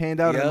how it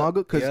panned out in the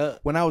manga? Because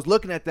when I was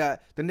looking at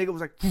that, the nigga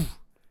was like, phew.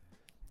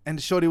 And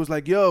the shorty was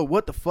like, yo,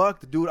 what the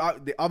fuck? The dude,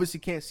 they obviously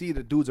can't see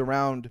the dudes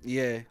around.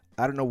 Yeah.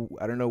 I don't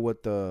know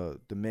what the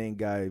main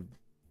guy.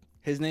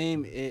 His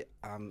name is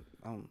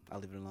I'll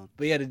leave it alone.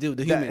 But yeah, the dude,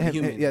 the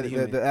human. Yeah, the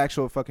human. The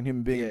actual fucking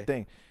human being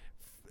thing.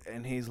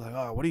 And he's like,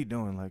 oh, what are you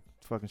doing? Like,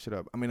 fucking shit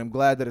up. I mean, I'm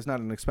glad that it's not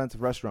an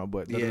expensive restaurant,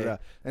 but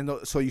and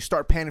so you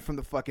start panning from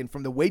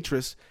the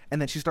waitress,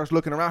 and then she starts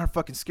looking around, her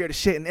fucking scared as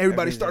shit, and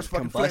everybody starts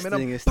fucking flaming up.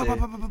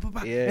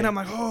 And I'm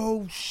like,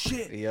 oh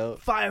shit, yep.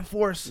 Fire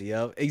force.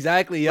 Yep,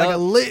 exactly. Yep. Like a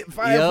lit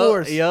fire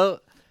force.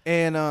 Yep.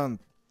 And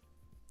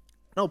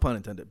no pun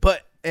intended,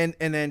 but. And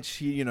then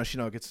she gets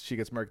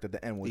murked at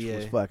the end, which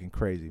was fucking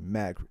crazy,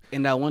 mad.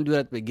 And that one dude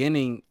at the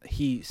beginning,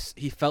 he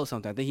felt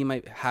something. I think he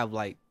might have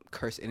like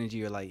cursed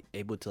energy or like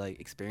able to like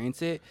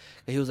experience it.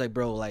 And he was like,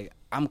 bro, like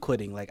I'm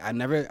quitting. Like I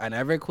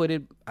never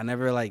quitted. I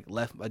never like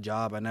left a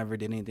job. I never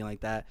did anything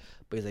like that.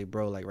 But he's like,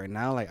 bro, like right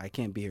now, like I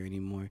can't be here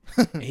anymore.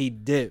 And he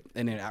dipped,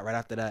 and then right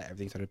after that,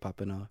 everything started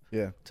popping off.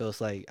 Yeah. So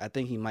it's like I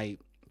think he might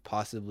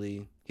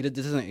possibly this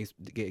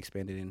doesn't get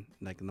expanded in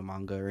like in the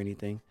manga or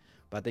anything,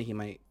 but I think he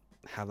might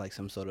have like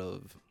some sort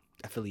of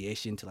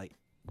affiliation to like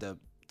the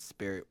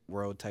spirit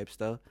world type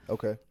stuff.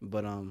 Okay.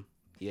 But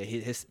yeah,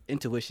 his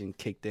intuition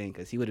kicked in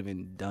because he would have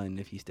been done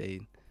if he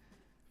stayed.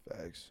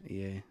 Facts.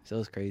 Yeah, so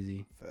it's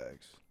crazy.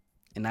 Facts.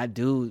 And that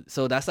dude,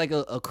 so that's like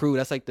a crew.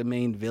 That's like the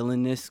main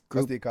villainous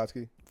group. That's the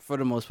Akatsuki? For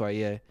the most part,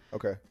 yeah.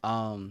 Okay.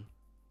 And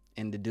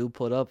the dude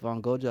pulled up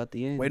on Gojo at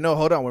the end. Wait, no,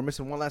 hold on. We're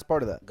missing one last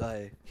part of that. Go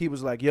ahead. He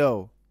was like,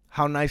 yo,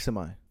 how nice am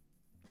I?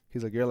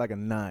 He's like, you're like a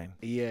 9.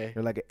 Yeah.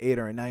 You're like an 8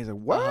 or a 9. He's like,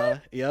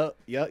 what? Yep.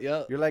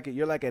 You're like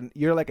an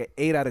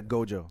 8 out of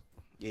Gojo.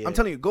 Yeah. I'm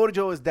telling you,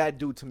 Gojo is that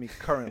dude to me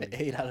currently.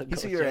 8 out of Gojo. He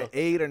said you're an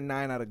 8 or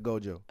 9 out of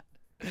Gojo.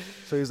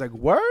 So he's like,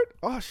 word?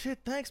 Oh shit,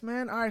 thanks,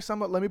 man. All right,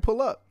 let me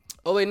pull up.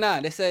 Oh wait, nah.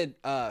 They said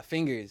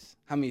fingers.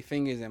 How many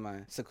fingers am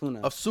I?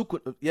 Sukuna. Of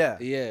Sukuna, yeah.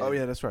 Yeah. Oh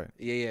yeah, that's right.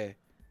 Yeah.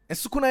 And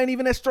Sukuna ain't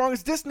even as strong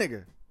as this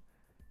nigga.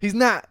 He's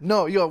not.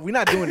 No, yo, we're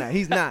not doing that.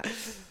 He's not.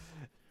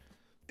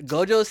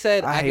 Gojo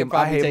said I could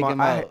probably take him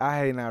out. I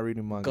hate not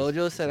reading manga.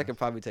 Gojo said I could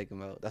probably take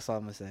him out. That's all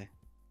I'm gonna say.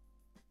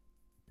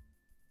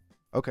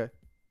 Okay.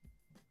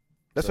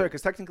 That's right,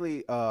 because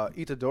technically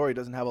Itadori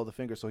doesn't have all the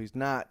fingers, so he's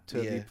not to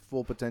the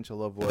full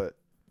potential of what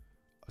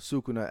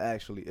Sukuna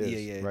actually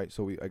is. Yeah. Right?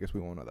 So I guess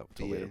we won't know that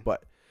until later.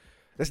 But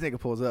this nigga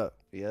pulls up.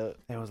 Yep.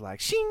 And was like,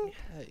 shing.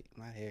 Hey,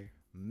 my hair.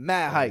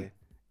 Mad height.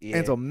 Yeah.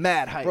 And so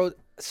mad height. Bro,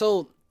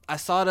 so I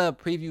saw the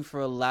preview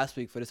for last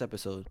week for this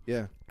episode.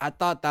 Yeah. I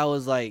thought that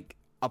was like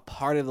a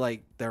part of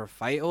like their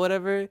fight or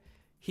whatever.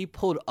 He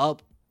pulled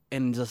up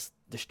and just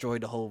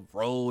destroyed the whole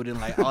road and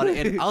like all the.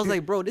 And I was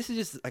like, bro, this is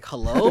just like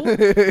hello.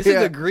 This is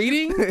a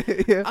greeting.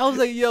 Yeah. I was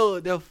like, yo,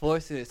 they're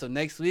forcing it. So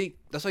next week,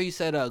 that's why you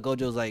said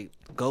Gojo's like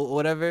go or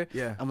whatever.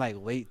 Yeah. I'm like,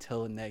 wait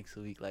till next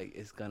week. Like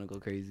it's gonna go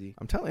crazy.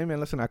 I'm telling you, man.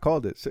 Listen, I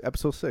called it.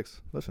 Episode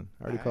 6. Listen,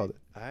 I already called it.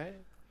 All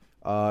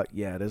right.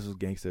 Yeah, this is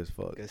gangster as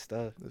fuck. Good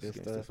stuff. This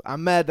Good is stuff.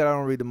 I'm mad that I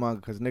don't read the manga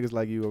because niggas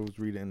like you always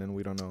read it and then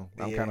we don't know.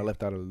 I'm Yeah. kind of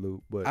left out of the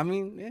loop, but I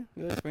mean, yeah,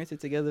 we'll experience it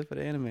together for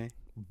the anime.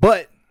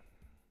 but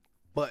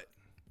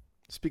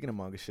speaking of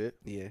manga shit,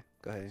 Yeah,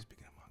 go ahead.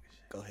 speaking of manga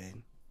shit, Go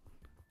ahead.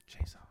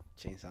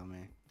 Chainsaw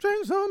Man.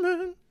 Chainsaw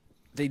Man.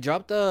 They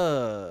dropped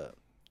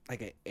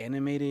like an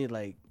animated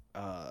like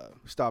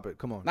Stop it!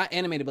 Come on. not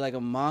animated but like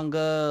a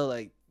manga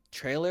like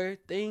trailer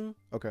thing.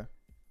 Okay.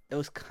 It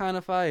was kind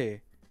of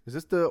fire. Is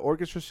this the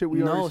orchestra shit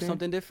we already No, seen?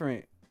 something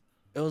different.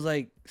 It was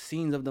like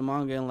scenes of the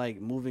manga and like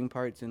moving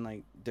parts and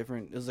like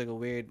different. It was like a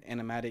weird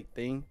animatic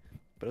thing,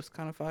 but it was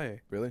kind of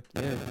fire. Really?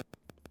 Yeah.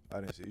 I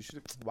didn't see. You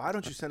should. Why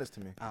don't you send this to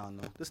me? I don't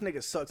know. This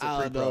nigga sucks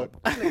I at don't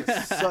pre-prod. This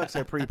nigga sucks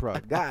at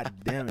pre-prod. God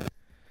damn it.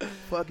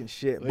 Fucking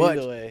shit. But But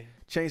either way,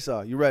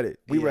 Chainsaw, you read it.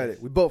 We read Yes.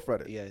 it. We both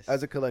read it. Yes.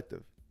 As a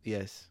collective.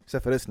 yes,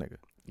 Except for this nigga.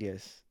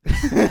 yes.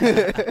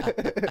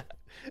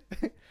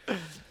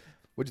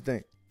 What'd you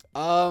think?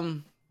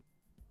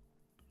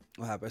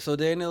 What happened? So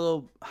they're in a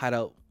little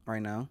hideout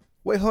right now.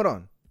 Wait, hold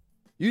on.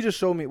 You just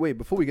showed me. Wait,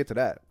 before we get to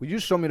that, you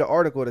just showed me the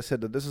article that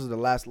said that this is the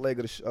last leg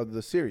of of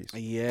the series.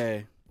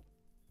 Yeah.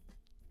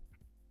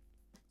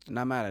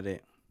 Not mad at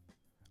it.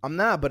 I'm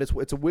not, but it's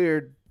a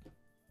weird.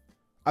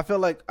 I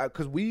felt like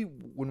because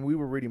when we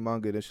were reading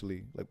manga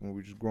initially, like when we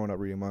were just growing up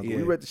reading manga, we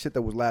Yeah. read the shit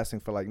that was lasting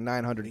for like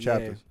 900 Yeah.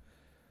 chapters.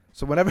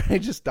 So whenever it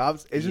just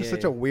stops, it's just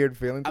such Yeah. a weird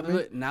feeling to I me.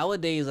 mean,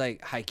 nowadays,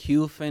 like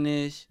Haikyuu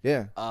finish,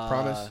 Yeah,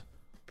 Promise.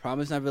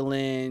 Promise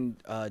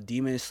Neverland,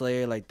 Demon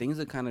Slayer, like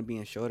things are kind of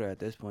being shorter at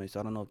this point. So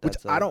I don't know if Which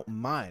that's. I don't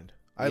mind.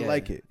 I yeah,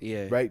 like it.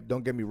 Yeah, Right?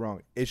 Don't get me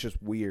wrong. It's just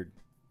weird.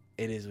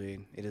 It is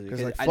weird. It is weird. 'Cause,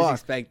 'Cause like, I fuck.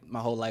 just expect my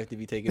whole life to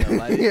be taken up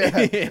by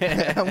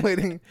Yeah. I'm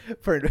waiting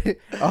for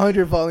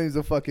 100 volumes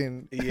of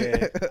fucking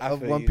Yeah, I of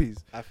feel One you. Piece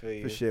I feel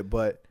you. for shit.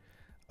 But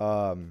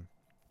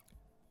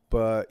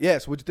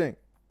yes, what'd you think?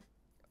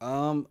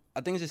 I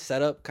think it's just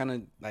set up, kind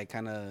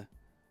of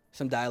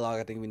some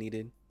dialogue. I think we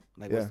needed,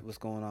 like Yeah. what's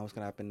going on, what's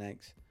gonna happen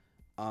next.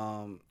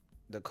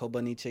 The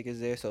Kobani chick is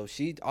there, so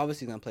she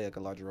obviously gonna play like a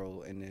larger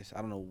role in this.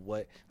 I don't know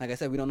what. Like I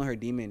said, we don't know her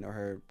demon or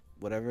her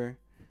whatever,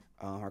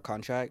 her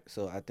contract.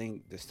 So I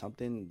think there's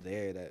something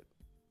there that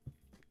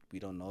we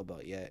don't know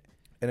about yet.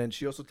 And then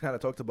she also kind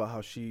of talked about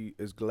how she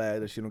is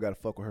glad that she don't got to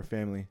fuck with her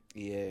family.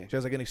 Yeah. She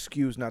has like an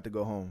excuse not to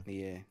go home.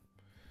 Yeah.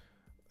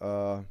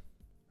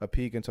 A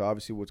peek into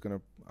obviously what's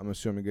I'm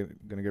assuming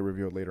gonna get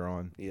revealed later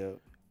on, Yep.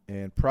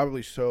 and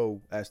probably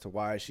so as to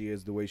why she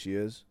is the way she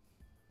is.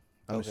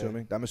 I'm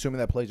Okay. assuming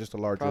that plays just a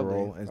larger Probably,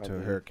 role into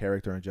probably. her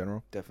character in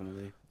general.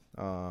 Definitely.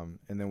 And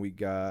then we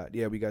got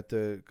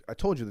I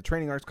told you the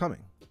training arc's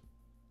coming.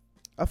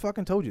 I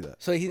fucking told you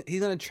that. So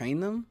he's gonna train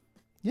them.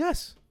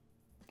 Yes.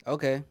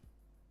 Okay.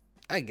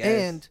 I guess.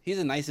 And- he's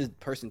the nicest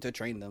person to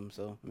train them,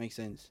 so it makes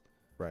sense.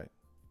 Right.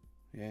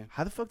 Yeah.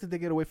 How the fuck did they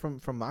get away from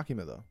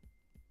Makima though?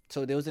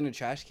 So they was in a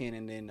trash can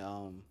and then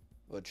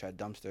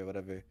dumpster or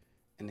whatever,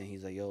 and then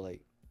he's like, "Yo,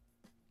 like,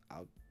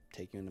 I'll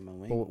take you into my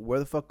wing." But where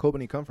the fuck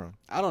Kobani come from?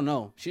 I don't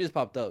know. She just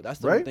popped up. That's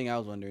the Right? one thing I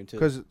was wondering too.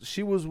 Because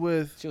she was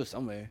with She was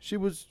somewhere. she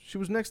was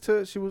next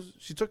to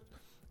she took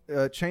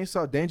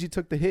Chainsaw Danji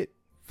took the hit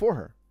for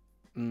her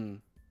Mm.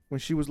 when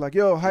she was like,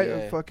 "Yo, hi,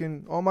 Yeah.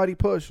 fucking almighty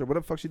push" or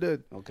whatever the fuck she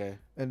did. Okay.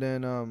 And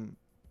then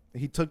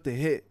he took the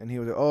hit and he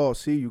was like, "Oh,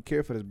 see, you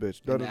care for this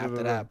bitch." And then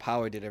after that,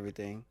 Power did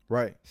everything.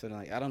 right? So then,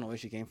 like, I don't know where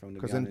she came from to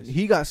Because be then honest.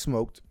 he got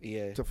smoked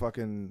Yeah. to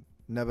fucking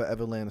Never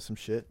Ever Land or some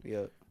shit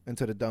Yeah.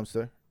 into the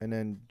dumpster, and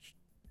then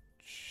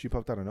she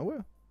popped out of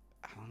nowhere.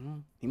 I don't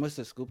know. He must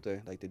have scooped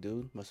her. Like the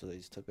dude must have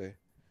just took her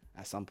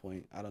at some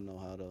point. I don't know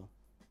how though.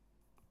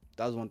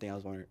 That was one thing I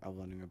was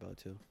wondering about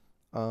too.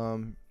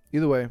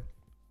 Either way,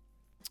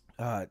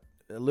 a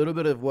little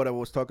bit of what I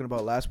was talking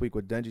about last week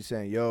with Denji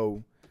saying,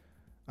 "Yo,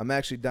 I'm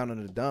actually down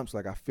in the dumps.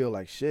 Like I feel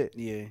like shit,"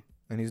 Yeah.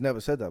 and he's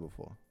never said that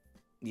before.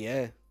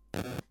 Yeah.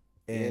 And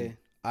Yeah.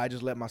 I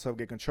just let myself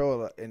get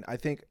control. And I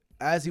think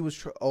as he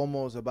was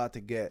almost about to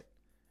get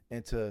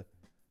into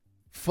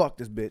fuck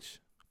this bitch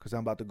because I'm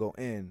about to go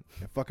in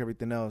and fuck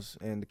everything else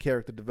and the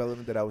character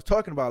development that I was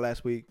talking about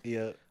last week,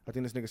 Yeah. I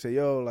think this nigga said,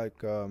 "Yo, like,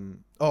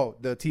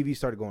 the TV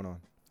started going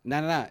on.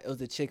 Nah. It was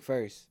the chick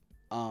first.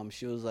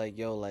 She was like,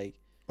 "Yo, like,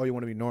 Oh, you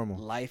want to be normal?"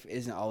 life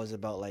isn't always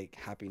about like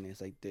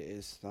happiness. Like there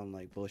is some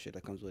like bullshit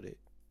that comes with it."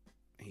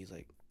 And he's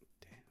like,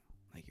 "Damn,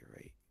 like you're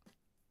right."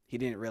 He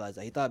didn't realize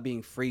that. He thought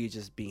being free is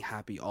just being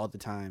happy all the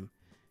time,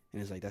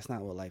 and it's like that's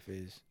not what life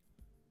is.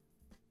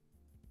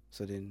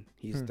 So then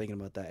he's thinking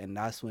about that, and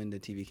that's when the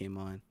TV came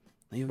on.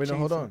 Like, Wait, no,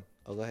 hold on.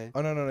 Oh, go ahead.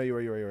 Oh no, you're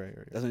right.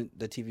 That's when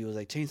the TV was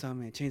like Chainsaw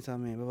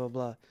Man, blah blah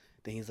blah.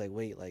 Then he's like,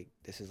 wait, like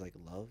this is like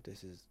love.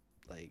 This is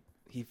like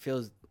he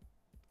feels.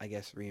 I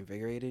guess,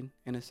 reinvigorated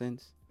in a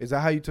sense. Is that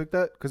how you took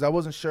that? Because I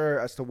wasn't sure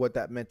as to what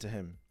that meant to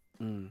him.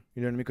 You know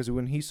what I mean? Because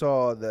when he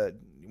saw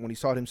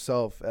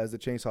himself as the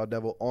Chainsaw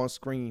Devil on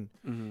screen,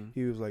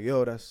 he was like,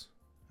 "Yo, that's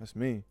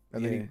me."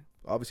 And then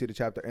obviously the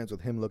chapter ends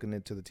with him looking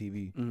into the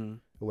TV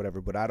or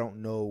whatever. But I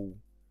don't know.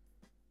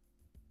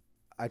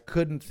 I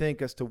couldn't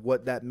think as to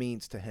what that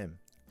means to him.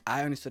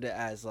 I understood it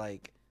as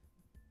like,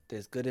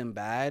 there's good and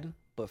bad,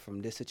 but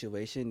from this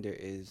situation, there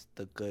is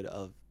the good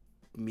of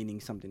meaning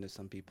something to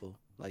some people.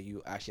 Like,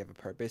 you actually have a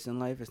purpose in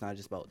life. It's not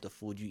just about the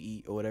food you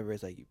eat or whatever.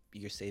 It's like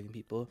you're saving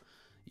people.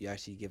 You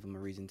actually give them a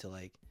reason to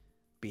like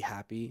be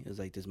happy. It's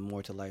like there's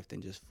more to life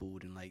than just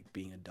food and like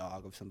being a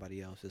dog of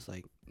somebody else. It's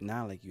like,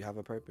 nah, like you have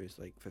a purpose.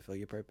 Like, fulfill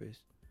your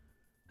purpose.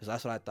 Because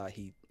that's what I thought.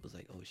 He was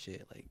like, oh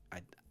shit, like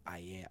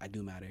I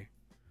do matter.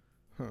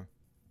 Huh.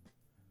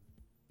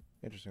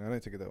 Interesting. I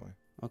didn't take it that way.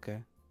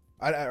 Okay.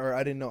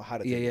 I didn't know how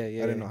to take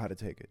it. I didn't know how to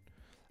take it.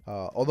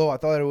 Although I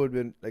thought it would have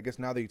been, I guess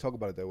now that you talk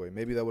about it that way,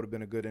 maybe that would have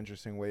been a good,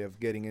 interesting way of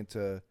getting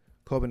into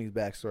Kobani's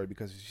backstory,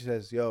 because she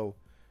says, yo,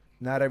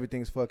 not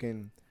everything's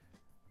fucking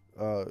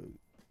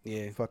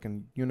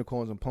fucking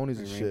unicorns and ponies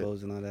and shit.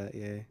 Rainbows and all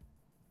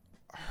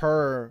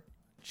that,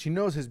 She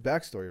knows his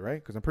backstory,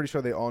 right? Because I'm pretty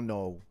sure they all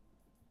know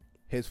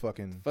his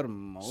fucking for the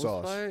most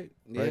sauce, part,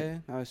 right? yeah.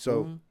 I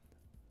assume.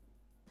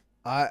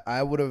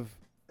 So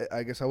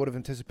I guess I would have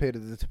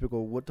anticipated the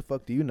typical, what the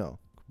fuck do you know?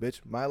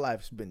 Bitch, my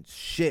life's been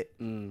shit.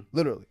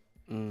 Literally.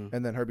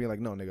 And then her being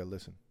like, no, nigga,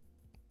 listen.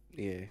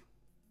 Yeah.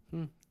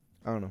 I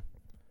don't know.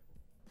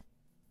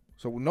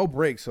 So no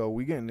break, so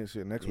we getting this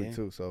shit next week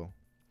too, so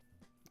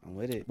I'm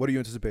with it. What are you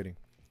anticipating?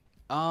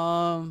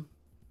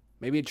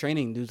 Maybe a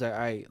training. Dude's like, all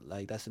right,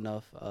 like that's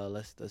enough.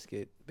 Let's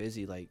get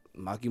busy. Like,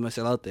 Makima's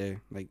still out there.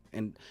 Like,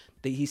 and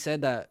he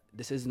said that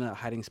this isn't a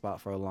hiding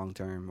spot for a long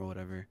term or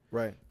whatever.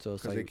 Right. So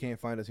it's because like they can't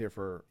find us here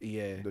for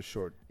the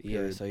short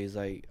period. So he's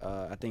like,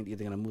 I think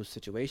either gonna move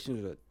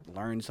situations or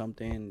learn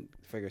something,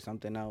 figure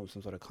something out,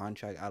 some sort of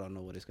contract. I don't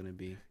know what it's gonna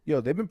be.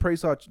 Yo, they've been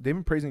praising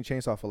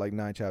Chainsaw for like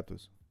 9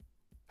 chapters.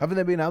 Haven't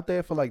they been out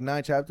there for like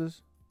 9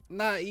 chapters?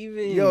 Not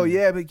even. Yo,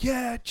 yeah, but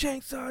yeah,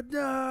 Chainsaw,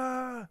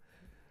 nah.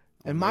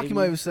 And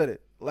Makima even said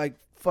it like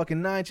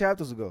fucking 9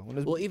 chapters ago.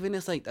 Well, even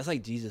it's like, that's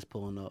like Jesus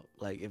pulling up.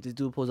 Like, if this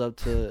dude pulls up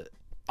to,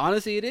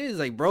 honestly, it is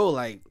like, bro,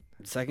 like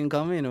second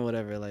coming or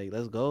whatever. Like,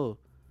 let's go.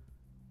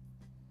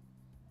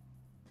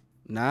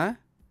 Nah,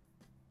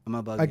 am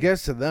I bugging? I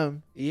guess to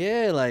them.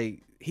 Yeah,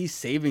 like he's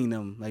saving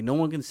them. Like, no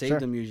one can save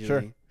them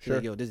usually. Sure.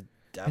 Like, yo, this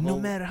devil. And no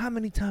matter how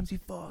many times he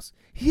falls,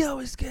 he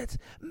always gets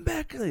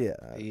back. Yeah.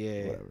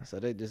 Whatever. So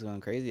they're just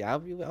going crazy. I'll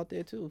be out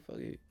there too. Fuck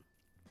it.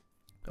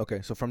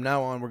 Okay, so from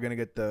now on, we're gonna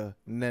get the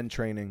Nen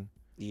training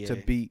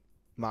to beat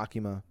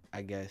Makima,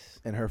 I guess,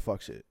 and her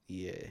fuck shit.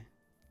 Yeah,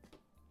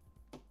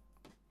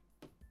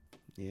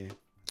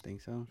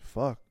 think so.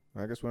 Fuck.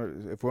 I guess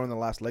if we're on the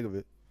last leg of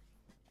it.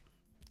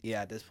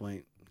 Yeah, at this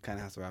point, kind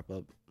of has to wrap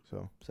up.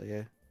 So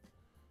yeah.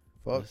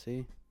 Fuck. We'll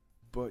see.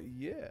 But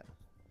yeah.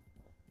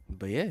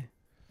 But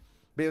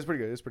it's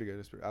pretty good.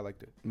 I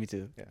liked it. Me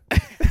too.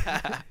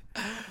 Yeah.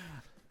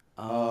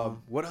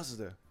 What else is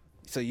there?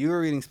 So you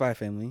were reading Spy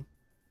Family.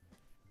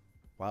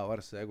 Wow, what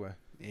a segue.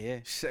 Yeah.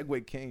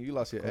 Segue king. You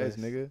lost your edge,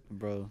 nigga.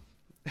 Bro.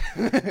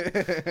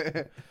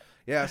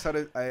 Yeah,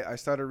 I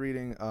started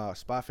reading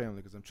Spy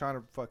Family because I'm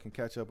trying to fucking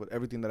catch up with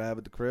everything that I have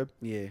at the crib.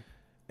 Yeah.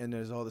 And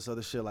there's all this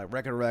other shit like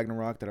Record of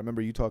Ragnarok that I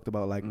remember you talked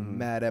about like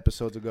mad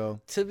episodes ago.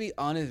 To be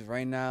honest,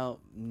 right now,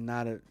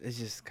 it's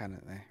just kind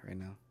of right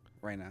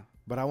now.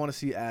 But I want to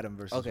see Adam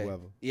versus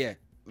whoever. Yeah.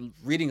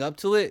 Reading up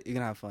to it, you're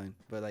going to have fun.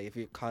 But like if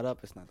you're caught up,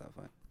 it's not that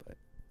fun. But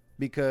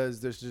because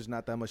there's just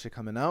not that much shit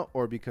coming out,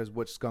 or because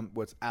what's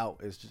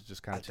out is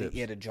just kind of tips?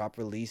 Yeah, the drop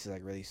release is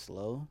like really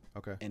slow.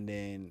 Okay. And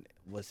then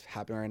what's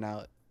happening right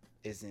now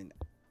isn't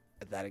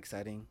that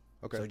exciting.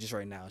 Okay. So just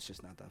right now, it's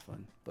just not that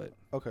fun. But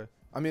okay.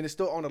 I mean, it's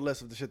still on the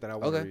list of the shit that I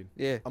want to read.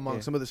 Yeah.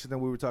 Among some of the shit that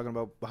we were talking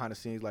about behind the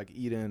scenes, like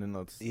Eden and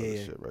all this other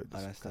shit, right?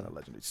 This that's kind of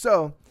legendary.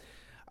 So,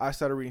 I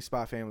started reading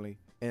Spy Family,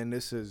 and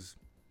this is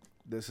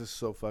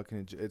so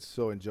fucking. It's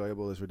so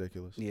enjoyable. It's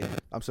ridiculous. Yeah.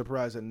 I'm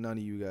surprised that none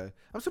of you guys.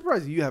 I'm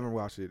surprised that you haven't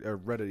watched it or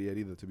read it yet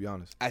either. To be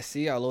honest. I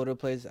see all over the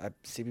place. I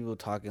see people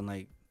talking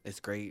like it's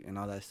great and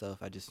all that stuff.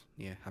 I just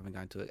haven't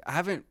gotten to it. I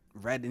haven't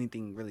read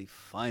anything really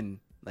fun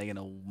like in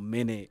a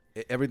minute.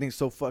 Everything's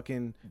so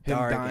fucking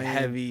dark and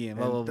heavy and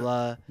blah blah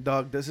blah.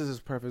 Dog, this is as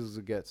perfect as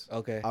it gets.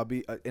 Okay. I'll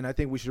be and I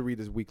think we should read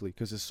this weekly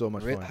because it's so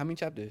much fun. How many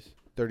chapters?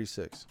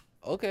 36.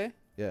 Okay.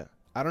 Yeah.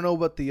 I don't know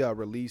what the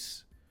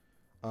release,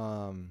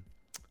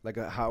 like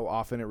how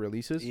often it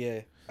releases.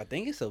 Yeah. I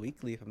think it's a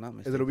weekly if I'm not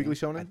mistaken. Is it a weekly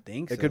shonen? I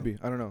think so. It could be.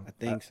 I don't know. I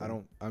think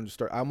so.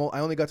 I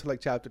only got to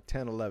like chapter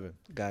 10, 11.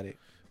 Got it.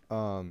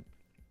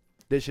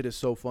 This shit is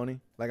so funny.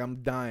 Like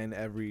I'm dying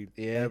every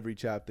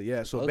chapter.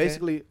 Yeah. So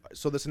basically,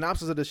 the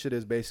synopsis of this shit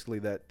is basically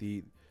that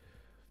I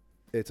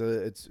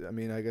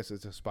mean, I guess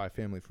it's a spy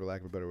family for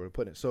lack of a better way to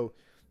put it. So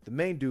the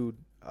main dude,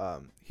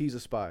 he's a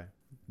spy,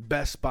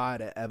 best spy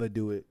to ever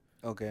do it.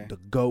 Okay. The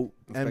GOAT,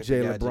 Inspector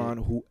MJ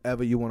LeBron,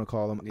 whoever you want to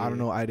call him. Yeah. I don't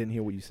know. I didn't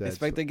hear what you said.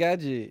 Inspector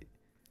Gadget.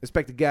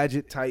 Inspector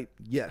Gadget type.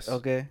 Yes.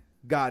 Okay.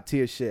 God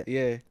tier shit.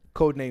 Yeah.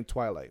 Codename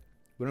Twilight.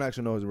 We don't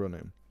actually know his real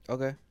name.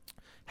 Okay.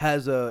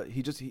 Has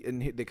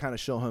they kind of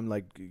show him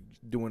like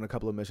doing a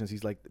couple of missions.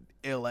 He's like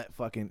ill at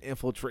fucking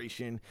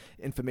infiltration,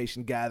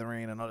 information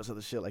gathering, and all this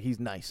other shit. Like he's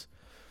nice.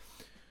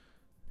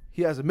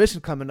 He has a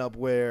mission coming up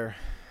where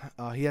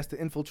he has to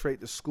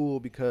infiltrate the school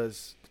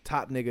because the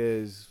top nigga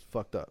is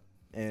fucked up,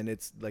 and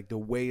it's like the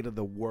weight of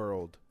the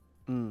world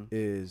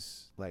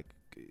is like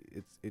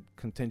it's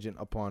contingent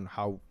upon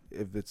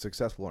if it's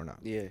successful or not.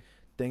 Yeah.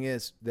 Thing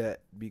is that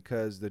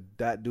because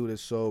that dude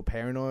is so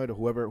paranoid, or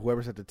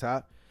whoever's at the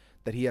top,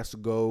 that he has to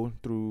go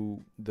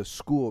through the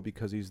school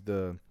because there's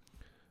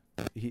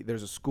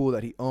a school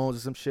that he owns or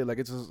some shit. Like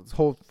it's this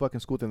whole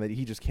fucking school thing that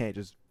he just can't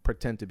just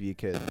pretend to be a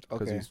kid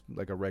because he's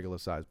like a regular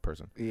sized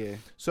person. Yeah.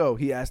 So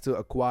he has to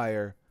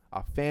acquire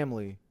a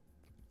family.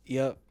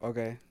 Yep.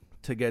 Okay.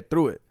 To get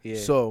through it. Yeah.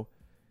 So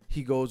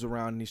he goes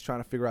around and he's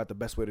trying to figure out the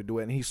best way to do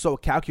it. And he's so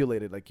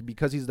calculated, like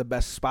because he's the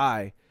best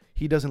spy,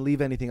 he doesn't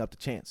leave anything up to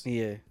chance.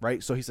 Yeah.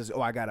 Right? So he says,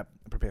 oh, I got to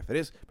prepare for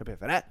this, prepare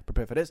for that,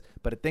 prepare for this.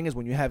 But the thing is,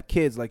 when you have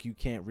kids, like you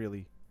can't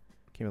really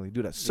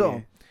do that.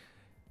 So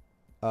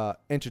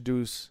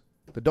introduce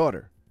the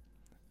daughter.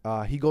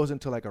 He goes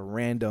into like a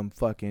random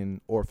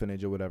fucking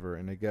orphanage or whatever.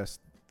 And I guess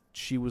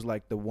she was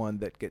like the one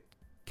that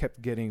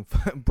kept getting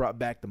brought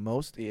back the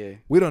most. Yeah.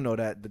 We don't know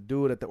that. The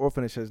dude at the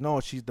orphanage says, no,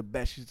 she's the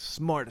best. She's the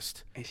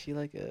smartest. Is she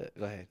like a...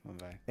 Go ahead. My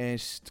bad.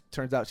 And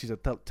turns out she's a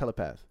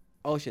telepath.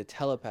 Oh, she's a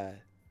telepath.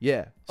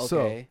 Yeah. Okay.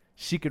 So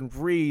she can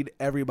read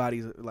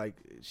everybody's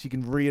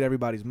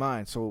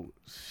mind. So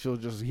she'll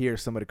just hear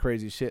some of the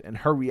crazy shit, and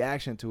her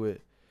reaction to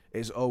it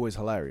is always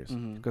hilarious.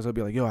 Because he'll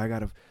be like, "Yo, I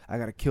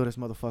gotta kill this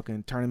motherfucker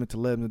and turn him into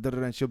lead,"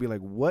 and she'll be like,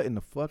 "What in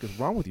the fuck is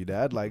wrong with you,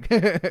 Dad?" Like,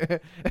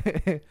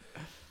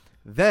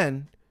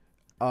 then,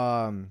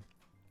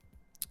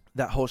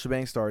 that whole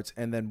shebang starts,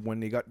 and then when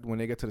they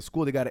get to the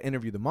school, they got to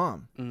interview the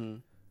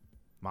mom.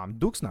 Mom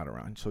Duke's not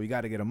around, so you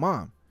got to get a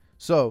mom.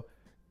 So,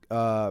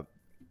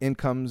 in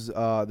comes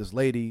this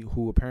lady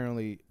who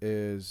apparently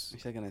is...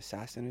 She's like an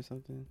assassin or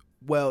something?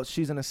 Well,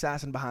 she's an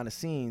assassin behind the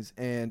scenes,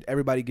 and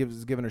everybody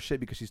is giving her shit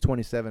because she's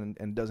 27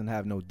 and doesn't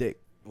have no dick.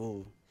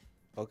 Ooh,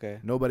 okay.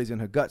 Nobody's in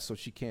her guts, so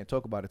she can't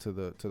talk about it to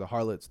the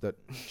harlots that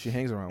she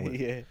hangs around with.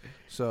 Yeah.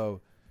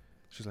 So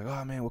she's like,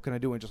 oh, man, what can I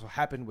do? And just so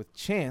happened with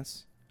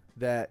chance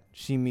that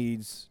she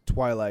meets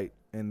Twilight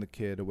and the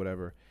kid or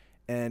whatever.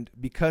 And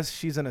because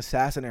she's an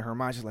assassin in her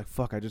mind, she's like,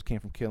 fuck, I just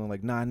came from killing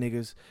like 9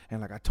 niggas,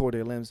 and like I tore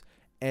their limbs.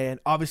 And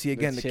obviously,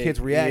 again, the kid's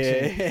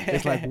reaction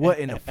is like, what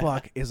in the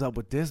fuck is up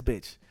with this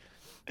bitch?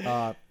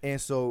 And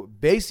so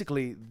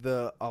basically,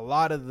 a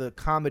lot of the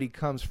comedy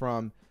comes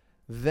from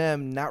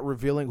them not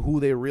revealing who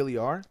they really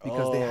are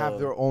because they have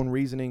their own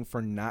reasoning for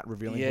not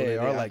revealing who they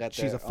are. Like,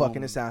 she's a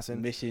fucking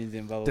assassin. Missions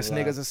and blah, blah, this blah.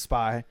 nigga's a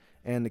spy.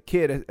 And the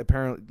kid,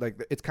 apparently,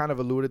 like, it's kind of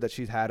alluded that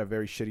she's had a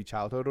very shitty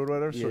childhood or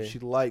whatever. So she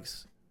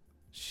likes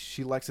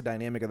the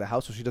dynamic of the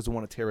house, so she doesn't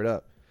want to tear it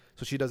up.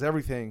 So she does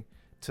everything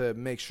to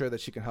make sure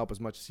that she can help as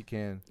much as she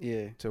can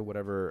to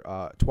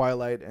whatever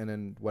Twilight and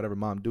then whatever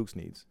Mom Dukes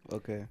needs.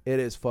 Okay. It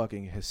is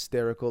fucking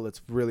hysterical.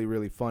 It's really,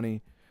 really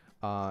funny.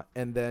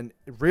 And then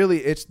really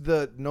it's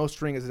the no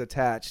string is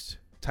attached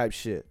type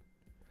shit.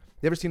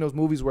 You ever seen those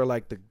movies where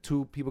like the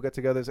two people get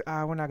together and say,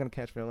 we're not going to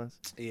catch villains.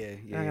 Yeah.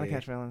 We're not going to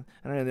catch villains.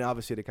 And then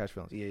obviously they catch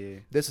villains. Yeah.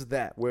 This is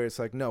that where it's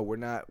like, no, we're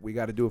not. We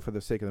got to do it for the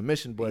sake of the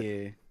mission. But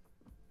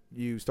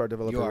you start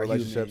developing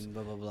relationships. Human,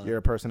 blah, blah, blah. You're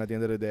a person at the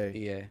end of the day.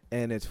 Yeah.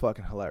 And it's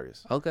fucking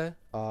hilarious. Okay.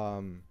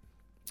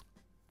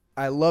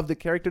 I love the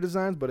character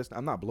designs, but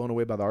I'm not blown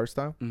away by the art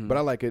style. Mm-hmm. But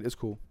I like it. It's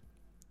cool.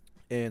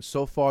 And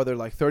so far, they're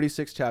like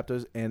 36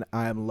 chapters, and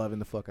I am loving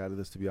the fuck out of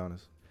this, to be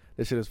honest.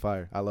 This shit is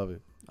fire. I love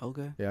it.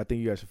 Okay. Yeah, I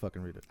think you guys should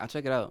fucking read it. I'll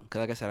check it out. Because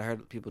like I said, I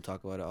heard people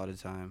talk about it all the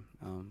time.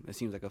 It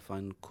seems like a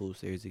fun, cool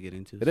series to get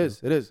into. It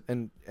is.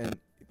 And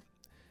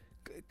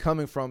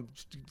coming from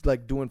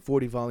like doing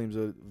 40 volumes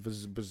of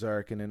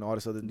Berserk and then all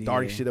this other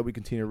dark shit that we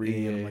continue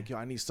reading, and I'm like, yo,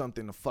 I need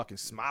something to fucking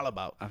smile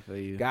about. I feel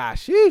you.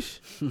 Gosh, sheesh.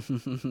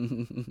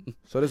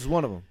 So this is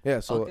one of them. Yeah,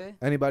 so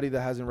anybody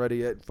that hasn't read it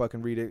yet,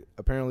 fucking read it.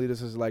 Apparently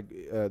this is like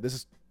this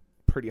is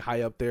pretty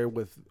high up there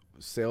with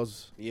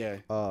sales.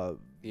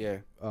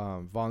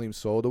 Volumes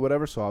sold or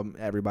whatever. So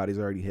everybody's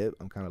already hit.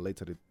 I'm kind of late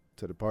to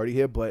the party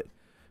here, but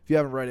if you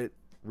haven't read it,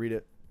 read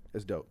it.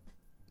 It's dope.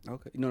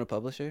 Okay. You know the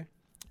publisher?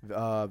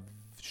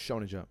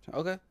 Shonen Jump.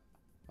 Okay,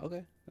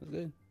 that's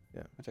good.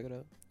 Yeah, I'll check it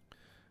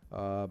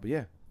out. But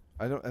yeah,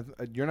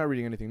 you're not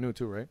reading anything new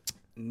too, right?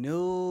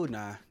 No,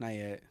 not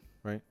yet.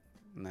 Right?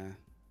 Nah.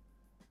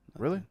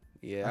 Really?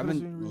 Yeah, I've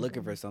been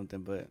looking for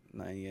something, but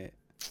not yet.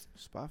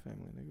 Spy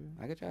Family,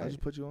 nigga. I could try. I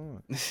just put you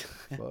on.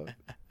 Fuck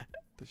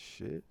the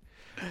shit.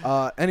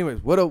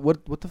 Anyways, what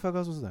the fuck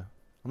else was that?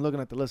 I'm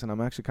looking at the list and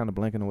I'm actually kind of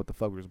blanking on what the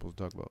fuck we were supposed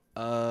to talk about.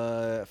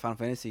 Final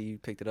Fantasy, you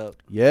picked it up.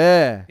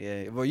 Yeah.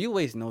 Yeah. Well, you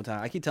waste no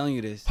time. I keep telling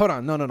you this. Hold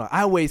on. No.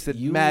 I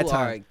wasted mad time.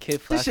 You are a kid.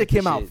 This shit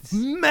came out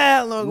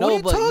mad long. No, what are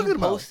you but talking you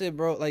about? posted,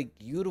 bro. Like,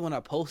 you the one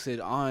that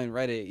posted on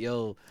Reddit.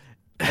 Yo.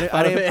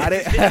 I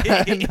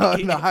didn't.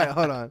 No.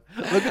 Hold on.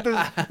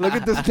 Look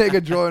at this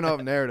nigga drawing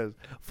up narratives.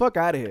 Fuck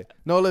out of here.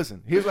 No,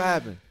 listen. Here's what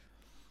happened.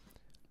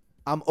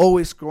 I'm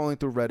always scrolling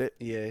through Reddit,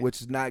 Yeah.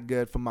 which is not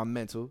good for my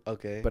mental.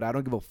 Okay. But I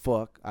don't give a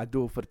fuck. I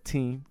do it for the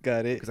team.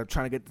 Got it. Because I'm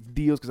trying to get the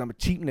deals because I'm a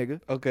cheap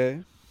nigga.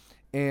 Okay.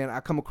 And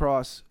I come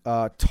across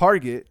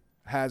Target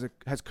has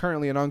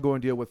currently an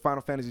ongoing deal with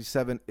Final Fantasy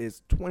VII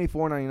is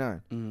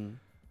 $24.99. Mm-hmm.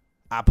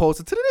 I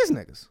posted to these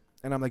niggas.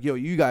 And I'm like, yo,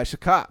 you guys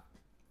should cop.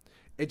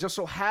 It just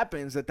so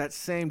happens that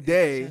same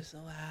day. It just so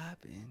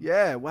happened.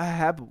 Yeah, what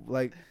happened?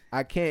 Like,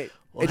 I can't.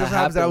 What it just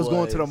happens that I was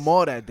going to the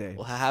mall that day.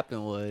 What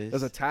happened was.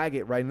 There's a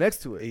Target right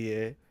next to it.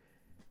 Yeah.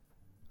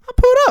 I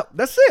pulled up.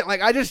 That's it.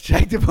 Like, I just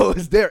checked if it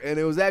was there. And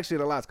it was actually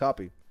the last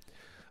copy.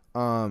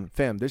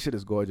 Fam, this shit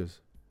is gorgeous.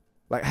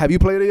 Like, have you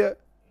played it yet?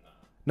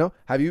 No?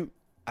 Have you?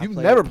 You've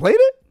never played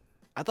it?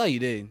 I thought you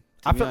did.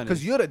 I feel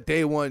because you're the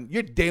day one.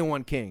 You're day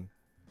one king.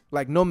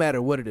 Like, no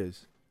matter what it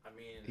is. I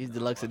mean, He's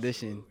deluxe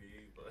edition.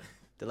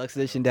 Deluxe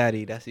edition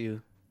daddy. That's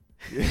you.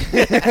 This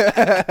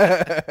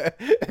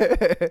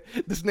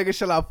nigga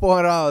shell out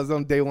 $400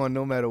 on day one,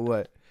 no matter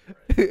what. I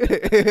was never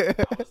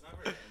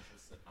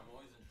interested. I'm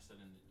always interested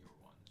in the newer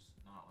ones,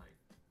 not like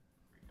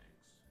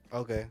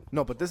remakes. Okay.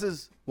 No, but this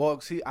is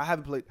see, I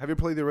haven't played. Have you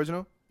played the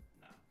original?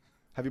 No.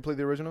 Have you played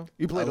the original?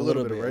 You played a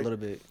little bit, right? A little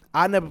bit.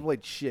 I never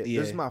played shit. Yeah.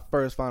 This is my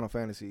first Final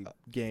Fantasy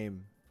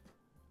game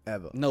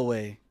ever. No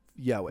way.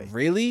 Yahweh.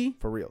 Really?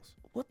 For reals.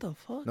 What the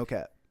fuck? No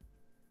cap.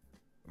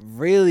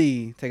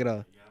 Really? Take it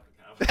off.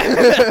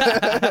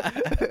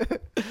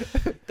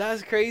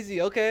 That's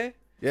crazy. Okay.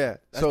 Yeah.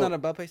 That's not a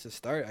bad place to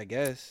start, I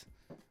guess.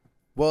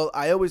 Well,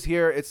 I always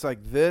hear it's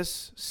like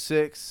this,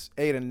 6,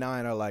 8, and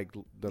 9 are like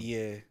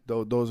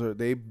those are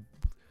they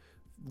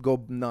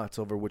go nuts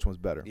over which one's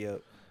better.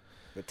 Yep.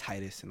 The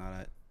Titus and all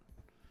that.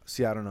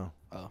 See, I don't know.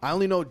 Oh. I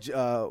only know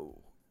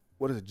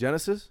what is it,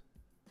 Genesis?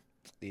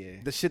 Yeah.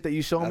 The shit that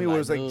you showed me like,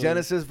 was like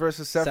Genesis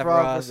versus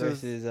Sephiroth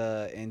versus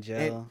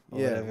Angel.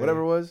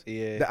 whatever it was.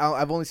 Yeah.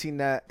 I've only seen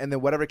that, and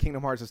then whatever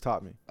Kingdom Hearts has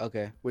taught me,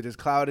 Okay. which is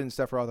Cloud and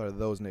Sephiroth are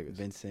those niggas,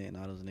 Vincent and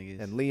all those niggas.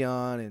 and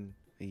Leon and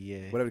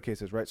yeah. whatever the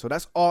case is, right? So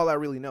that's all I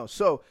really know.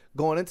 So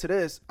going into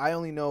this, I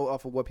only know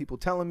off of what people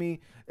telling me.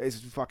 It's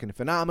fucking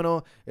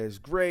phenomenal. It's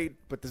great,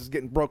 but this is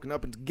getting broken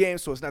up into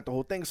games, so it's not the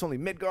whole thing. It's only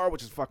Midgar,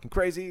 which is fucking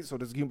crazy. So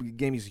this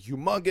game is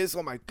humongous.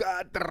 Oh my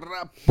god!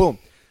 Boom.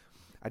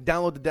 I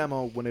downloaded the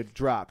demo when it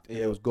dropped, and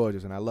it was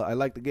gorgeous, and I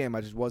liked the game. I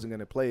just wasn't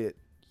gonna play it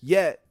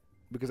yet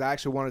because I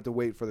actually wanted to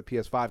wait for the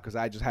PS5 because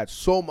I just had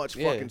so much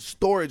fucking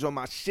storage on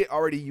my shit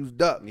already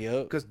used up.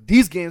 Yep. Because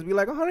these games be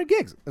like 100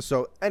 gigs. And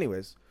so,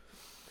 anyways,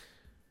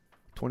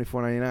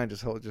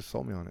 $24.99 just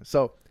sold me on it.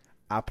 So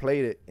I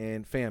played it,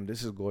 and fam,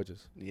 this is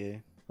gorgeous. Yeah.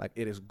 Like,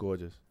 it is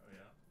gorgeous. Oh yeah.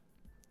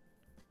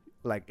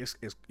 Like, it's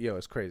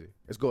crazy.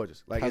 It's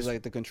gorgeous. Like, How's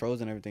like the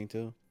controls and everything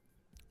too?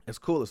 It's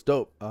cool. It's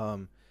dope.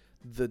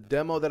 The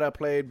demo that I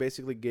played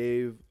basically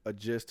gave a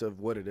gist of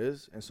what it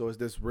is, and so it's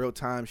this real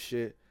time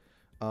shit,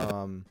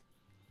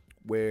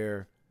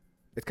 where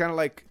it's kind of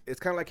like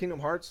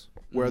Kingdom Hearts,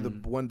 where the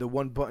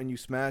one button you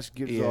smash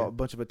gives a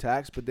bunch of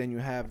attacks, but then you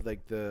have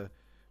like the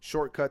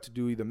shortcut to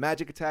do either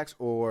magic attacks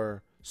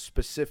or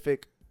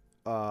specific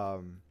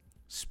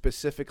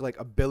like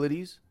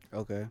abilities.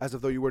 Okay. As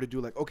if though you were to do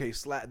like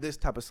this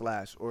type of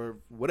slash or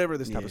whatever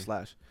this type of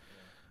slash.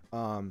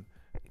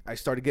 I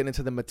started getting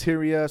into the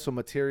materia. So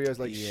materia is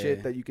like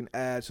shit that you can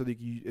add. So that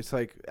it's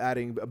like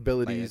adding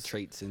abilities, like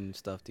traits and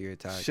stuff to your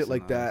attacks. Shit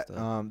like that.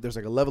 There's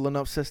like a leveling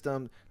up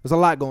system. There's a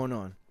lot going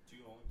on. Do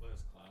you only play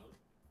as Cloud?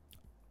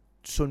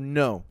 So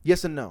no,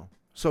 yes and no.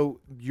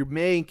 So your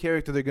main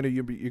character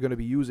you're gonna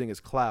be using is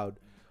Cloud,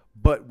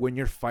 but when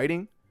you're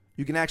fighting,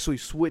 you can actually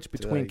switch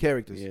between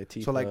characters. Yeah,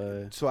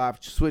 Tifa. So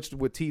I've switched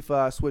with Tifa.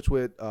 I switched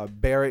with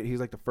Barrett. He's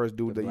like the first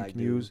dude that you can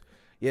use.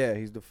 Yeah,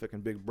 he's the fucking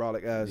big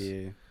brolic ass.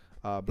 Yeah.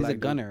 He's a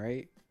gunner,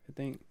 right? I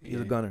think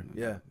he's a gunner.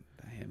 Yeah,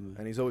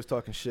 and he's always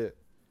talking shit.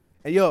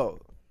 Hey,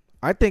 yo,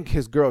 I think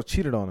his girl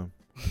cheated on him.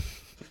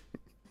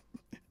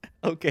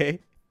 Okay.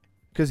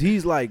 Cause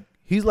he's like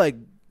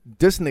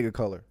this nigga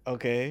color.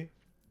 Okay.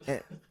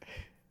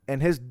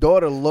 And his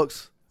daughter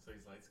looks. So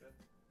he's light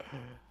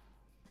skinned?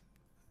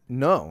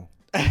 No.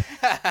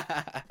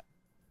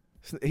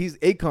 He's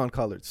Akon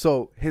colored.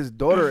 So his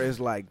daughter is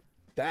like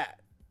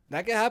that.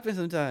 That can happen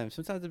sometimes.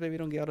 Sometimes the baby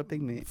don't get all the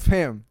pigment.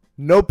 Fam,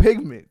 no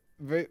pigment.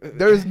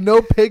 There's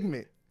no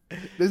pigment.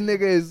 This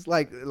nigga is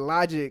like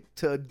logic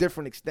to a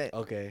different extent.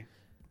 Okay.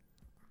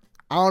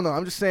 I don't know.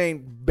 I'm just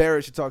saying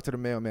Barrett should talk to the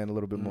mailman a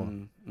little bit more.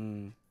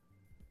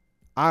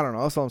 I don't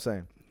know. That's all I'm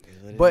saying.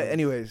 But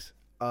anyways,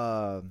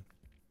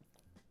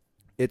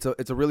 it's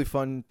a really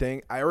fun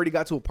thing. I already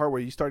got to a part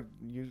where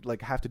you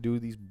like have to do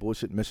these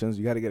bullshit missions.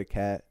 You got to get a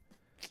cat.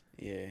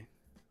 Yeah.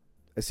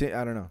 I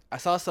don't know. I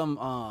saw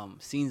some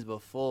scenes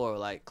before,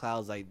 like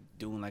Cloud's like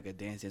doing like a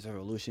Dance Dance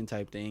Revolution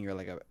type thing, or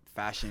like a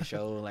fashion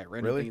show, like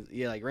random things.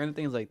 Yeah, like random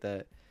things like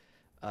that.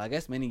 I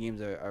guess mini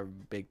games are a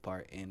big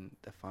part in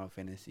the Final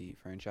Fantasy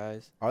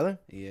franchise. Are they?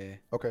 Yeah.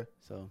 Okay.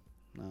 So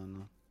I don't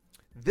know.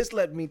 This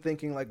led me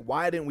thinking, like,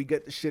 why didn't we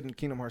get the shit in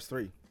Kingdom Hearts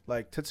 3?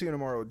 Like, Tetsuya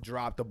Nomura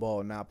dropped the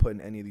ball not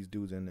putting any of these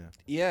dudes in there.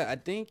 Yeah, I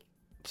think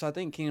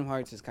Kingdom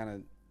Hearts is kind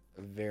of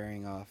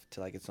veering off to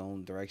like its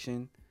own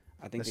direction.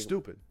 I think that's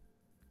stupid.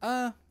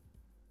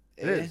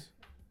 It is.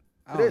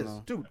 I It don't is,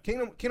 know. dude.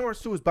 Kingdom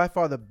Hearts 2 is by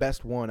far the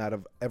best one out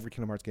of every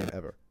Kingdom Hearts game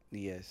ever.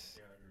 Yes.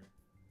 Yeah, I agree.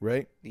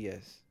 Right?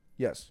 Yes.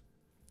 Yes.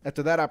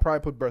 After that, I probably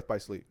put Birth by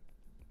Sleep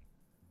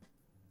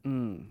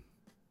Mm.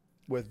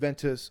 with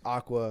Ventus,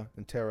 Aqua,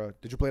 and Terra.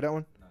 Did you play that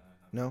one? No.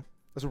 No.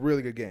 That's a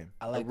really good game.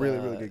 I like a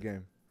really good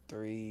game.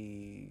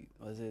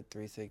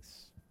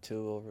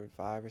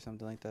 362/5 or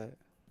something like that?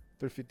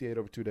 358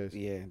 over 2 days.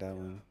 Yeah, that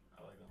one.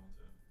 I like that one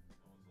too.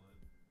 That was lit.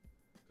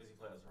 Because he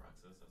plays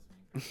Roxas.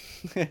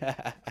 That's me.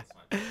 That's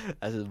my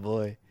That's his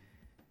boy.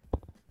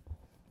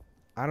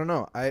 I don't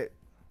know. I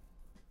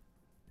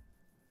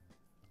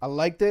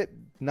liked it,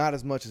 not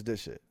as much as this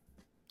shit.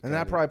 And then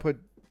I Got it. probably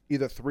put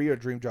either 3 or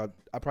Dream Drop.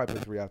 I probably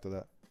put 3 after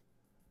that.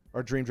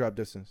 Or Dream Drop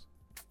Distance.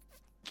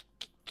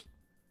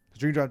 'Cause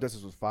Dream Drop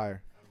Distance was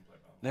fire. I haven't played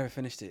that one. Never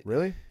finished it.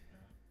 Really?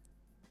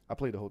 I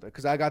played the whole thing.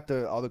 Because I got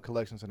all the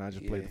collections and I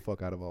just played Yeah. the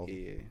fuck out of all of them.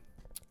 Yeah.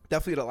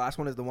 Definitely the last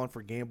one is the one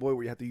for Game Boy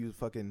where you have to use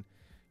fucking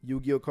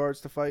Yu-Gi-Oh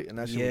cards to fight. And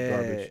that shit was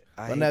garbage.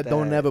 I Don't hate ne-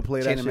 don't that. never play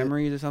that Chain of shit.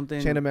 Memories or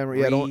something. Chain of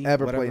Memory. Yeah, don't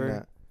ever play whatever.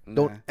 that. Nah.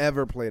 Don't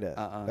ever play that.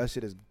 Uh-uh. That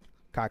shit is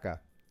caca.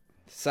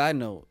 Side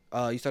note,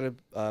 you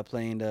started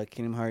playing the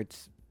Kingdom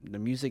Hearts, the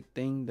music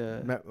thing.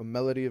 A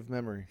Melody of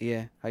Memory.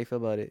 Yeah, how you feel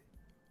about it?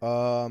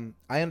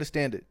 I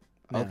understand it.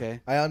 now.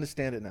 Okay. I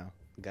understand it now.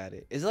 Got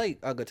it. It's like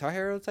a Guitar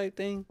Hero type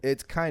thing.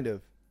 It's kind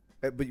of,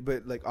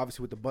 but like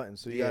obviously with the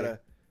buttons. So Yeah.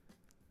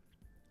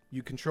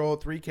 you control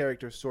 3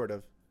 characters sort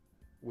of,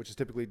 which is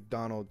typically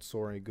Donald,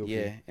 Sora, and Goofy.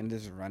 Yeah, and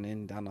just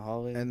running down the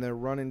hallway. And they're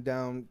running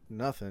down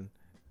nothing,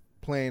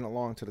 playing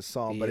along to the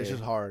song, but it's Yeah.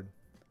 just hard.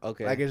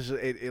 okay. Like it's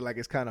just,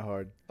 it's kind of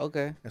hard.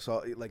 Okay. And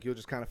so like you'll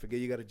just kind of forget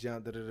you got to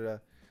jump. Da, da, da,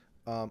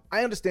 da.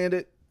 I understand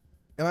it.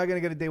 Am I gonna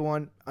get a day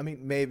one? I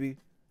mean maybe,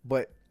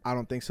 but I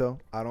don't think so.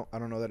 I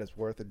don't know that it's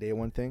worth a day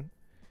one thing.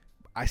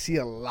 I see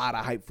a lot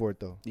of hype for it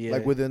though. Yeah.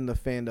 Like within the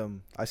fandom,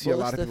 I see a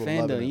lot of people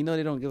loving it. You know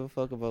they don't give a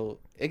fuck about.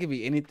 It could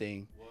be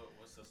anything.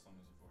 What system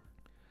is it for?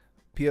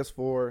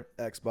 PS4,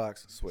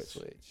 Xbox, Switch,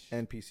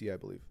 and PC, I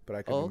believe. But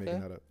I could be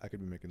making that up. I could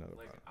be making that up.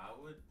 Like, I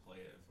would play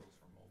it if it was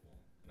for mobile.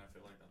 And I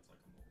feel like that's like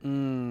a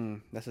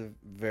mobile. That's a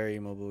very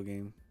mobile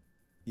game.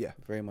 Yeah.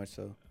 Very much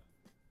so.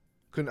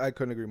 I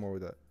couldn't agree more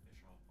with that. They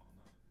should hop on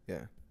that.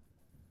 Yeah.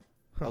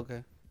 Huh.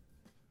 Okay.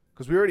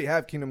 Because we already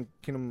have Kingdom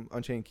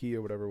Unchained Key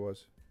or whatever it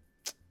was,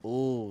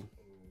 Ooh,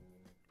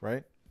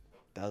 right?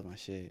 that was my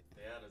shit.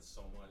 They added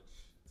so much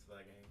to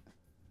that game.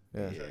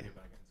 Yeah. I'm trying to get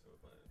back into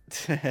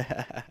it,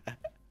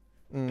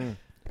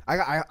 but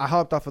I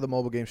hopped off of the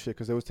mobile game shit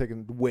because it was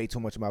taking way too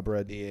much of my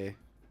bread. Yeah.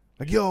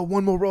 Like, yo,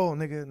 one more roll,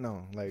 nigga.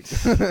 No, like,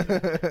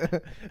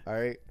 all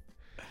right.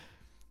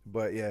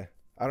 But yeah,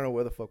 I don't know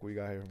where the fuck we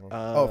got here from.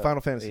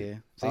 Final Fantasy. Yeah.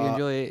 So you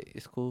enjoy it?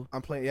 It's cool.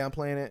 I'm playing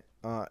it.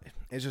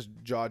 It's just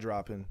jaw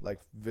dropping, like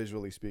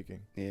visually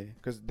speaking, Yeah.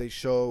 because they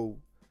show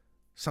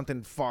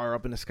something far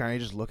up in the sky. And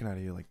you're just looking at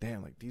it. You're like,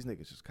 damn, like these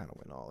niggas just kind of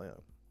went all in.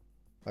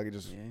 Like it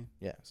just,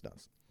 yeah, it's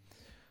nuts.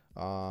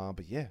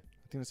 But yeah,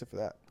 I think that's it for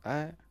that. All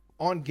right.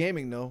 On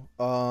gaming though,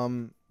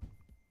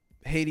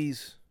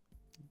 Hades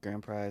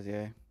Grand prize.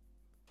 Yeah.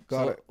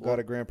 got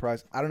a grand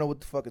prize. I don't know what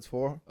the fuck it's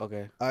for.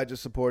 Okay. I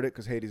just support it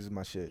because Hades is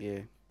my shit. Yeah.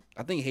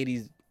 I think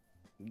Hades,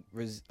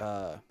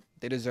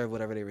 they deserve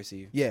whatever they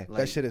receive. Yeah,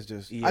 Like, that shit is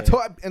just. yeah. I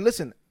told and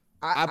listen,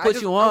 I put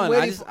just, you on. I'm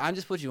waiting I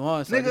just put you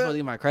on. So I just Nigga. want to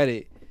give my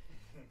credit.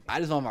 I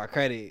just want my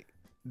credit.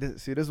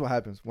 See, this is what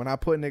happens when I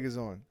put niggas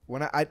on.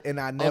 When I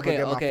never Okay,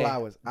 get okay. my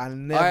flowers. I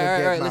never All right,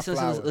 get all right. my Listen,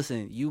 flowers.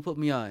 listen. You put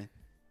me on.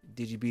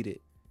 Did you beat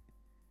it?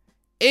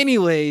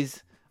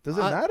 Anyways. Does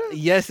it matter?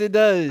 Yes, it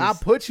does. I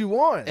put you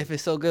on If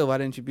it's so good, why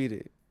didn't you beat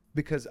it?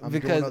 because I'm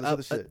doing all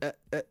this other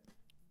shit.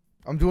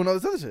 I'm doing all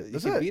this other shit. You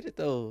That's can it. beat it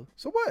though.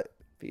 So what?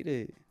 Beat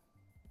it.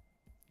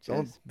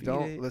 Don't Just beat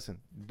it. listen.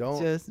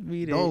 Don't Just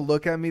beat it. don't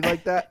look at me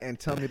like that and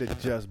tell me to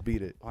just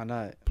beat it. Why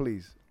not?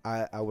 Please.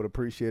 I would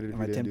appreciate it if Am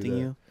you I didn't tempting do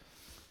you?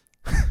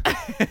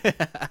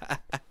 that.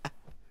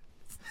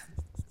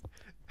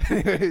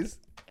 Anyways,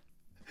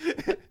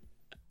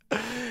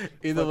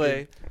 Either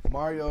way.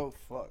 Mario,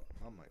 fuck,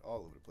 I'm like all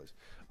over the place.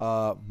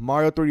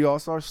 Mario 3D All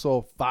Stars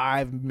sold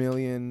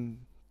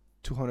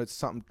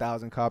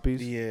 5,200,000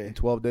 copies Yeah. in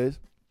 12 days.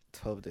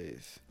 12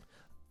 days.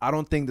 I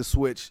don't think the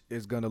Switch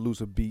is gonna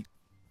lose a beat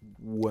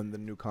when the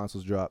new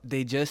consoles drop.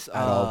 They just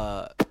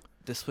all.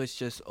 the Switch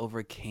just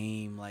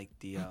overcame like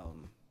the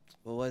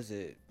what was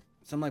it?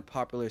 Some like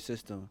popular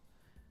system,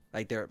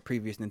 like their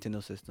previous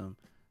Nintendo system.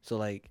 So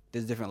like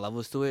there's different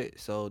levels to it.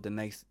 So the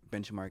next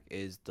benchmark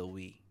is the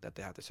Wii that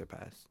they have to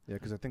surpass. Yeah,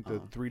 because I think the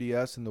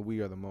 3DS and the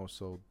Wii are the most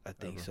sold. I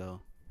think ever. so.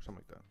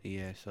 Something like that.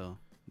 Yeah. So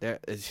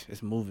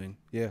it's moving.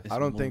 Yeah, It's I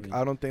don't moving.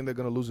 think they're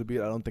gonna lose a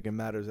beat. I don't think it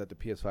matters that the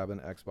PS5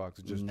 and the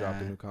Xbox just dropped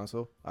a Nah. new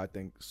console. I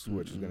think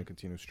Switch is gonna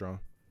continue strong.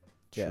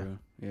 Yeah. True.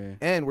 Yeah.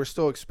 And we're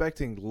still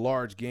expecting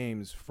large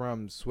games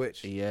from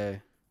Switch. Yeah.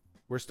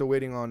 We're still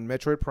waiting on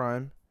Metroid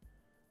Prime.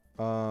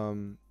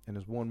 And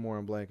there's one more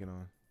I'm blanking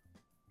on.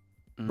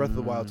 Breath of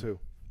the Wild 2,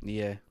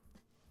 Yeah.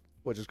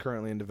 which is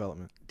currently in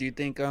development. Do you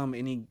think do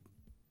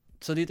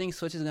you think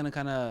Switch is gonna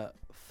kind of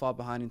fall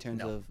behind in terms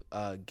No.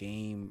 of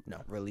game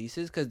No.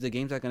 releases? Because the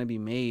games that are gonna be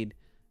made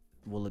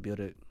will it be able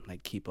to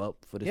like keep up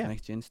for this Yeah.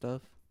 next gen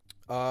stuff?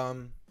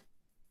 Um,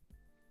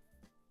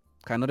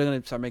 I know they're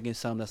gonna start making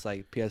some that's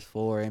like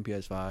PS4 and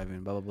PS5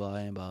 and blah blah blah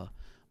and blah.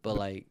 But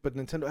like, but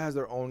Nintendo has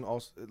their own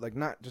also, like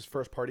not just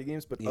first party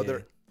games, but Yeah.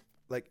 other,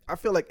 like I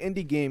feel like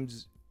indie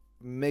games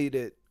made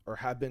it or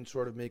have been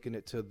sort of making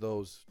it to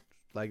those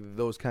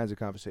kinds of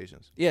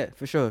conversations. yeah,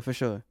 for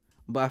sure.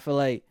 But I feel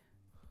like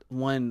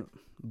one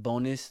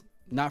bonus,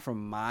 not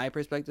from my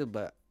perspective,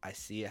 but I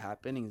see it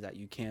happening, is that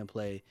you can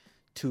play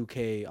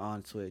 2K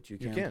on Switch. You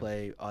can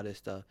play all this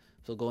stuff.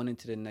 So going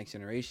into the next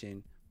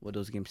generation, will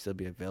those games still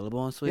be available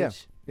on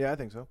Switch? Yeah, I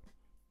think so.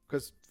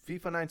 Because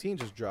FIFA 19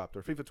 just dropped,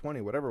 or FIFA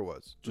 20, whatever it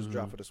was, just Mhm.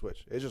 dropped for the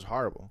Switch. It's just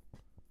horrible.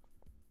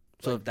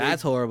 So Like, if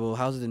that's horrible,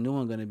 how's the new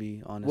one gonna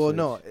be on the Well, Switch?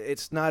 no,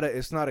 it's not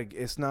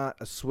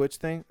a Switch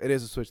thing. It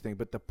is a Switch thing,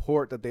 but the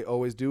port that they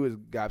always do is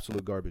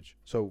absolute garbage.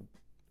 So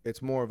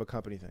it's more of a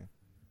company thing.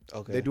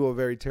 Okay. They do a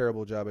very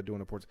terrible job at doing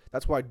the ports.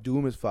 That's why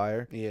Doom is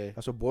fire. Yeah.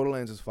 That's why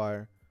Borderlands is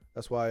fire.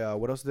 That's why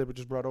what else did they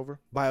just brought over?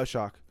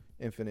 BioShock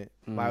Infinite,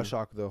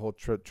 BioShock, the whole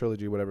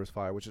trilogy, whatever is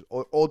fire. Which is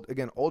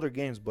older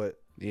games, but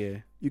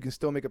Yeah. you can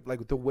still make it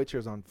like The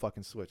Witcher's on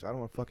fucking Switch. I don't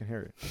want to fucking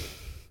hear it. I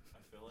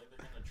feel like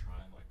they're gonna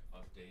try and like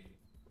update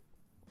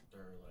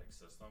their like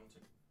system to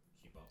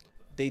keep up with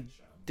the They next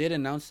gen. did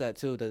announce that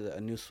too, that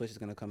a new Switch is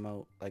gonna come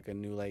out, like a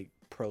new like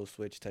Pro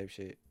Switch type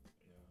shit.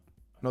 Yeah.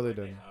 I No, feel they like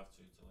didn't. They have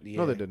to like, Yeah,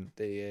 No, they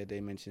didn't. They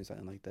mentioned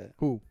something like that.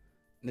 Who?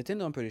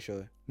 Nintendo, I'm pretty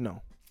sure.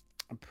 No.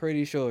 I'm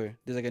pretty sure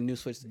there's like a new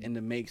Switch in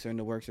the makes or in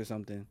the works or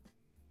something.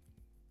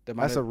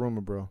 That's a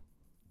rumor, bro.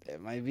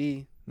 It might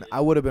be. I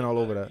would have been all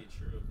it over better that. be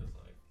true, 'cause,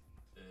 like,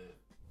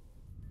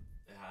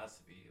 it has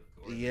to be.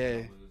 Or they're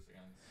Yeah. gonna lose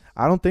against-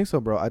 I don't think so,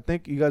 bro. I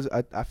think you guys.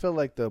 I feel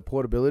like the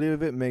portability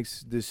of it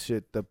makes this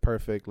shit the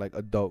perfect like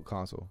adult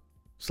console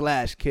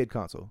 / kid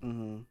console.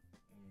 Mm-hmm. Mm.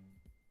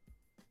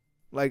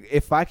 Like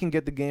if I can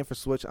get the game for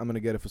Switch, I'm gonna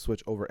get it for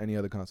Switch over any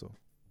other console.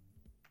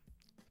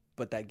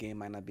 But that game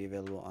might not be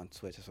available on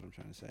Switch. That's what I'm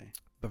trying to say.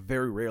 But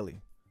very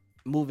rarely.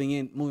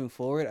 Moving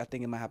forward, I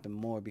think it might happen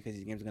more because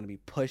these games are gonna be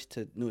pushed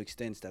to new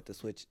extents that the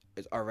Switch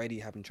is already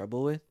having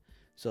trouble with.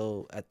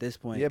 So at this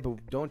point, Yeah,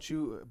 but don't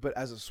you? But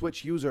as a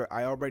Switch user,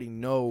 I already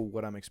know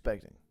what I'm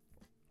expecting,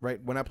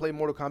 right? When I play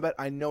Mortal Kombat,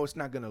 I know it's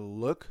not gonna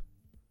look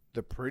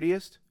the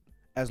prettiest,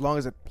 as long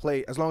as I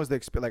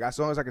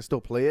can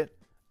still play it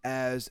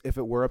as if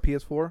it were a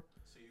PS4.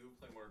 So you would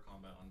play Mortal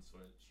Kombat on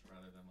Switch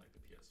rather than like the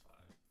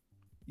PS5.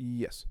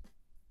 Yes.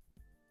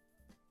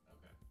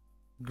 Okay.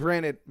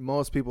 Granted,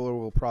 most people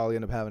will probably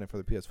end up having it for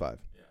the PS5.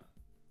 Yeah.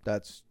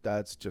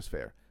 That's just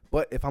fair.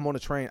 But if I'm on a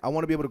train, I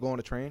want to be able to go on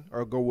a train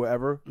or go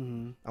wherever.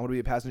 Mm-hmm. I want to be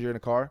a passenger in a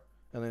car,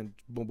 and then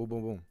boom, boom,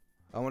 boom, boom.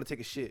 I want to take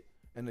a shit,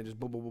 and then just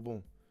boom, boom, boom,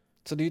 boom.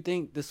 So do you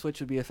think the Switch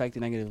would be affected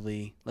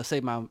negatively? Let's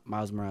say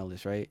Miles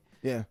Morales, right?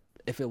 Yeah.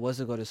 If it was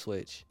to go to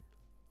Switch,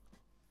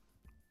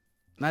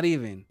 not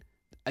even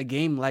a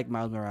game like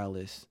Miles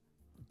Morales,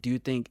 do you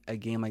think a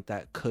game like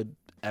that could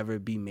ever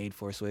be made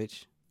for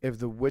Switch? If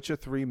The Witcher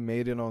 3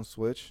 made it on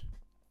Switch,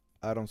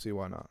 I don't see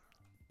why not.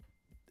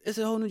 It's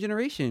a whole new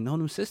generation, a whole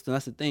new system.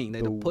 That's the thing.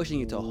 They're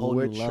pushing it to a whole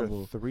new Witcher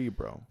level. 3,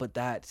 bro. But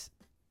that's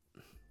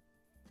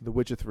The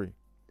Witcher 3.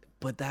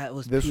 that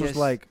was This was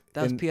like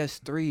that was in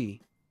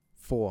PS3,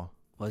 4.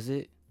 was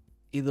it?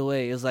 Either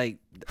way, it was like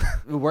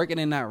we're working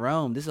in that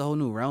realm. This is a whole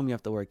new realm you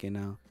have to work in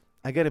now.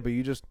 I get it, but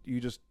you just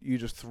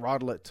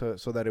throttle it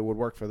so that it would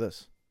work for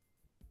this.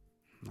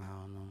 I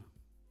don't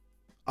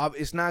know.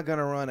 It's not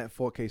gonna run at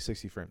 4K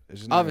 60 frames. It's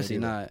just not Obviously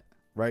gonna do not. that,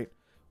 right?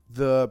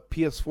 The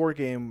PS4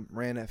 game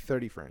ran at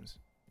 30 frames.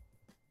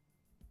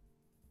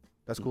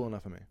 That's cool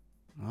enough for me.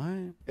 All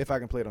right, If I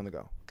can play it on the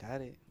go.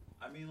 got it.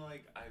 I mean,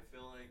 like, I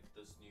feel like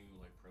this new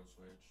like Pro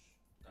Switch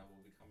that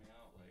will be coming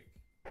out,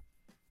 like,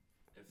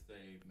 if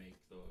they make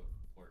the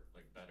port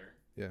like better,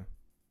 Yeah.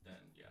 then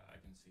yeah, I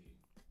can see.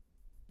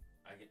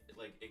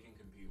 It can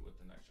compete with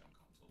the next gen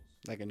consoles.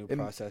 Like a new In-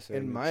 processor.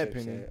 in new my chipset,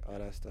 opinion. all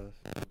that stuff.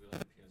 It'll be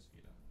like PS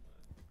Vita,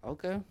 but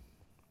Okay.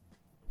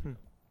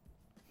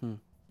 Hmm.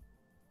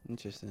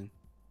 Interesting.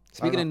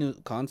 Speaking of new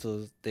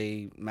consoles,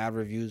 they mad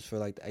reviews for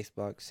like the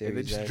Xbox Yeah, Series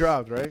they just X.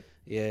 dropped, right?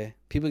 Yeah,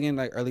 people getting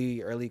like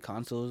early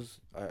consoles,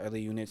 or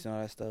early units and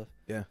all that stuff.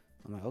 Yeah.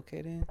 I'm like,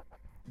 okay then.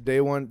 Day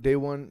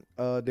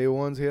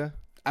one's here.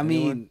 I Anyone?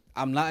 mean,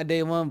 I'm not a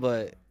day one,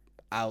 but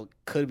I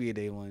could be a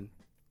day one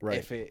Right.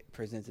 if it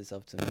presents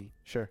itself to me.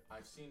 Sure.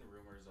 I've seen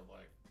rumors of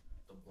like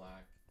the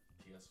black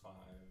PS5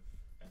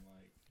 and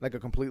Like a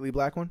completely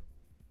black one?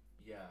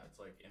 yeah, it's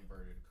like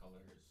inverted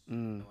colors Mm.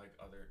 and like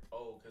other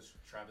because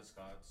Travis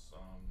Scott's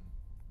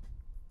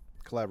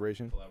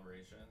Collaboration.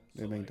 collaboration.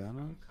 With like, McDonald's?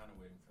 I'm kind of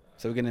waiting for that.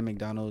 So we're getting a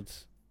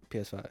McDonald's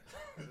PS5.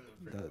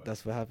 Pretty much.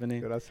 That's what's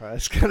happening. Yeah,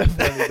 that's kind of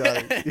funny,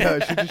 dog. Yeah,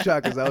 shoot your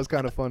shot because that was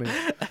kind of funny.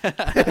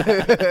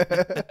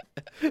 That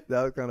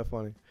was kind of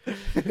funny.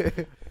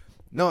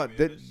 No, I mean,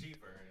 that, it's cheaper.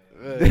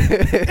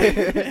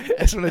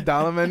 it's from the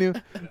dollar menu.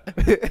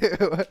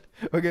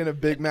 We're getting a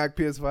Big Mac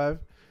PS5.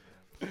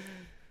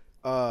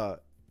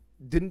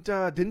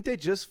 Didn't they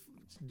just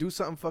do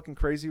something fucking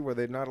crazy where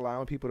they're not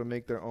allowing people to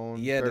make their own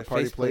Yeah, the third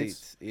party face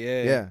plates? plates.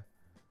 Yeah. Yeah.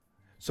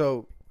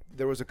 So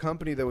there was a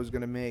company that was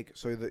gonna make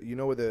so that you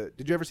know where the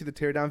did you ever see the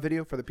teardown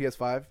video for the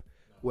PS5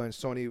 when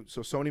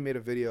Sony made a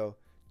video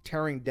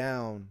tearing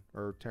down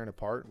or tearing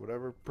apart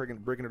whatever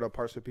breaking it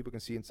apart so people can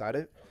see inside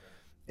it,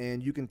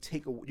 and you can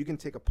take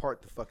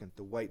apart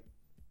the white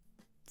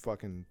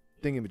fucking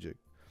thingamajig.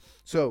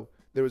 So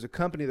there was a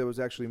company that was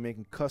actually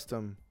making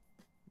custom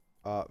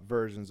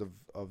versions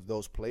of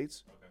those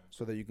plates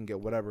so that you can get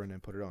whatever and then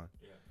put it on.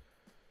 Yeah.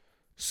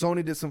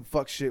 Sony did some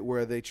fuck shit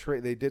where they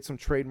did some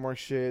trademark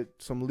shit,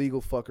 some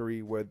legal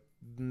fuckery where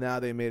now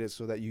they made it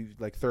so that you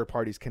like third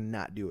parties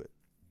cannot do it.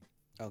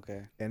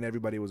 Okay. And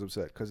everybody was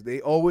upset because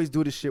they always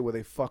do this shit where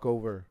they fuck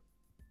over.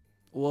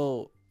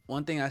 Well,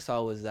 one thing I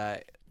saw was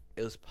that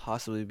it was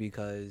possibly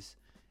because,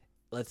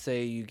 let's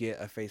say you get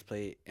a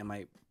faceplate, it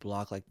might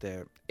block like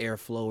the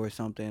airflow or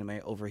something. It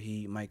might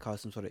overheat, might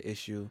cause some sort of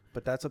issue.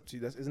 But that's up to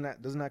you. Doesn't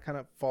that kind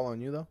of fall on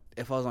you though?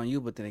 It falls on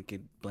you, but then it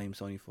could blame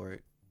Sony for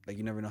it. Like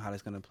you never know how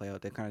that's gonna play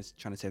out. They're kind of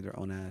trying to save their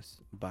own ass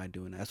by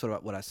doing that. That's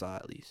what I saw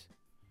at least.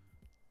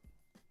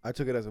 I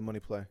took it as a money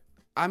play.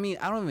 I mean,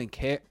 I don't even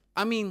care.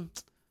 I mean,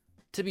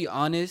 to be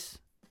honest,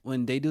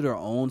 when they do their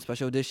own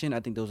special edition,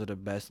 I think those are the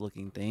best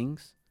looking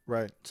things.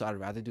 Right. So I'd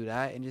rather do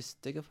that and just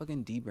stick a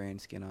fucking D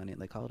brand skin on it,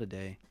 like call it a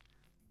day.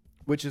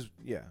 Which is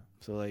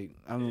So like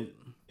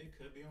It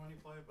could be a money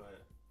play,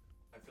 but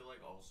I feel like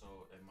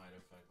also it might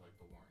affect like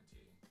the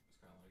warranty. It's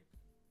kind of like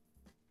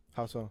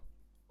how so?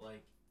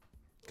 like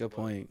good what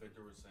point.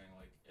 Victor was saying,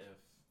 like if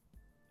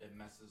it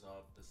messes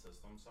up the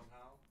system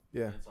somehow,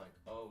 Yeah. it's like,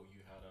 oh, you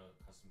had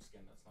a custom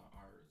skin that's not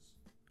ours.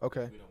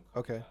 Okay. We don't cover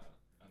Okay. that.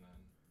 And then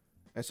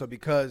And so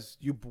because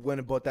you went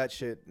and bought that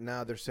shit,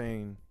 now they're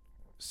saying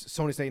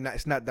Sony's saying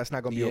that's not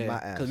gonna be on my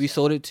ass. Because we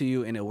sold it to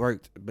you and it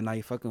worked, but now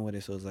you're fucking with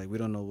it, so it's like we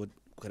don't know what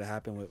could have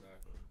happened with.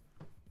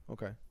 exactly.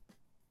 Okay.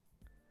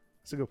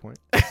 That's a good point.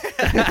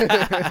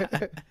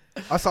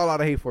 I saw a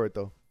lot of hate for it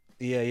though.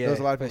 Yeah, There was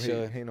a lot of for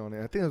people sure. hating on it.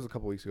 I think it was a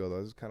couple weeks ago though.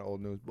 This is kind of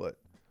old news, but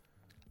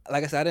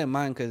Like I said, I didn't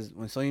mind because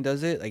when Sony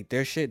does it, like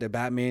their shit, the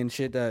Batman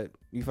shit that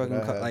you fucking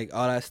That I had. like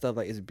all that stuff,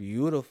 like it's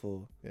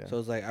beautiful. Yeah. So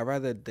it's like I'd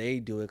rather they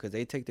do it because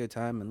they take their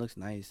time and it looks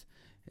nice.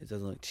 It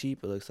doesn't look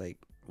cheap. It looks like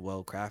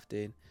well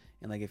crafted.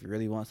 And like if you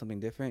really want something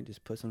different,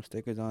 just put some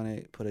stickers on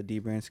it, put a D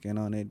brand skin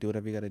on it, do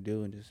whatever you got to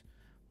do, and just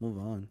move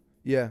on.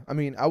 yeah, I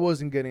mean, I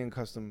wasn't getting a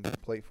custom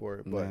plate for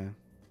it, but Nah.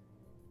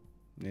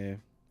 Yeah.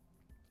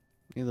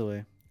 Either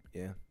way.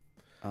 yeah.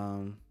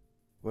 Um.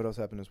 What else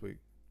happened this week?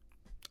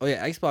 Oh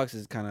yeah, Xbox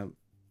is kind of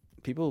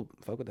people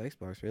fuck with the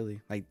Xbox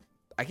really. Like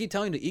I keep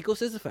telling you, the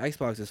ecosystem for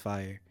Xbox is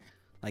fire.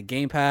 Like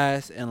Game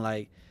Pass and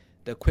like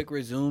the quick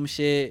resume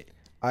shit.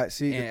 I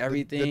see And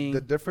everything. The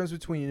difference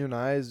between you and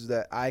I is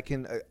that I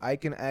can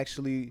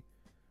actually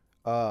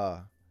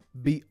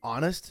be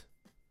honest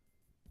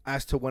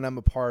as to when I'm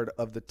a part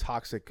of the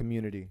toxic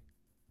community.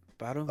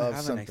 But I don't Of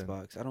have something. an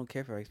Xbox. I don't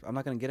care for Xbox. I'm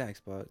not gonna get an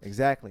Xbox.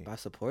 Exactly. But I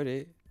support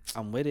it.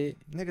 I'm with it.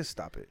 Niggas,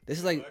 stop it. This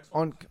is like,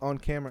 On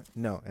camera,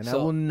 no, and I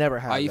So, will never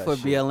have. are you that for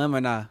shit. BLM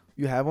or not?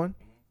 You have one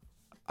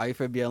Are you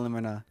for BLM or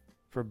not?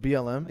 for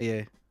BLM?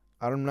 Yeah,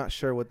 I'm not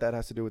sure what that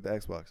has to do with the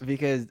Xbox.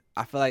 because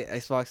I feel like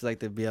Xbox is like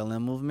the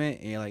BLM movement,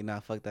 and you're like,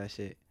 nah, fuck that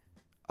shit.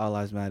 All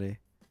lives matter.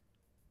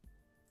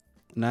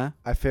 Nah,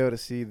 I fail to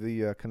see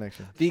the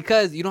connection.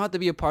 because you don't have to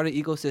be a part of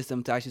the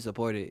ecosystem to actually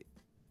support it.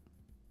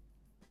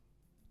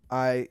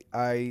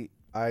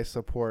 I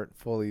support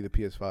fully the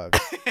PS5,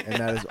 and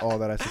that is all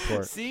that I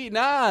support. See,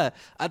 nah,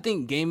 I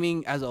think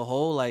gaming as a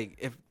whole, like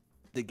if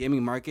the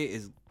gaming market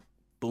is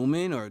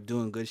booming or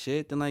doing good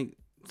shit, then like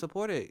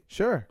support it.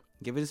 Sure,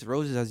 Give it its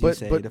roses, as you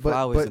say, the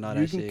flowers and all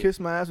you that can shit. kiss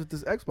my ass with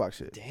this Xbox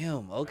shit.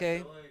 Damn. Okay.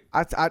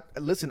 I feel like I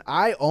listen.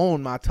 I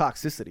own my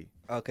toxicity.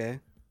 Okay.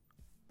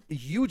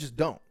 You just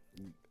don't,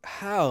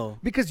 How?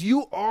 because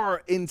you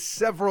are in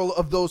several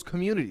of those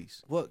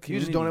communities. What? You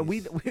just don't.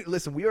 We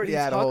listen. We already What are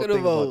you had a whole talking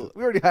thing about about? this.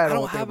 We already had. I a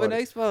whole don't thing have about an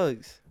it.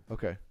 Xbox.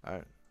 Okay. All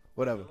right. I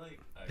Whatever. feel like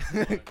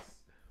Xbox,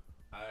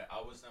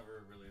 I was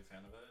never really a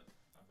fan of it.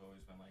 I've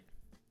always been like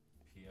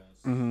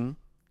PS, Mm-hmm.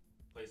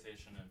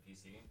 PlayStation, and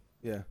PC.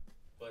 Yeah.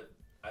 But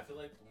I feel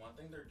like one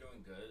thing they're doing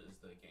good is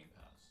the Game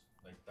Pass.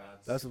 Like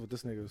That's what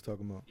this nigga was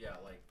talking about. yeah,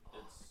 like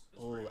it's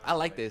Oh, pretty I much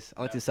like this.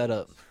 I like this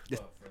setup. Netflix, This-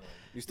 but for, like,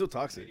 You're still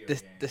toxic. video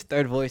This games.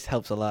 third voice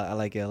helps a lot. I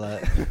like it a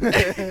lot.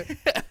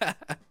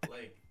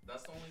 Like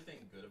that's the only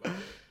thing good about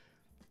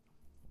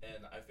it.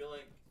 And I feel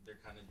like they're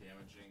kind of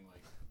damaging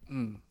like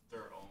Mm.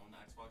 their own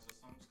Xbox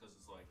systems because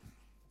it's like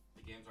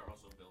the games are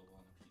also available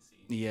on the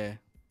PC. Yeah.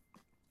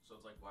 So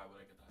it's like, why would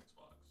I get the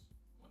Xbox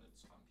when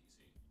it's on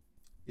PC?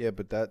 Yeah,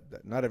 but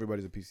that not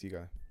everybody's a PC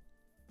guy.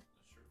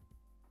 That's true.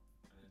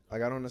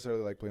 Like I don't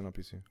necessarily like playing on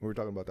PC. We were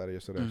talking about that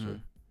yesterday, Mhm.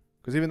 actually.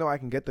 Because even though I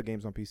can get the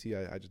games on PC,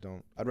 I just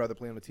don't. I'd rather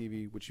play on a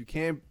TV, which you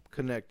can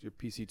connect your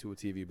PC to a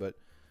TV, but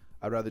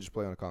I'd rather just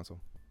play on a console.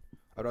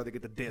 I'd rather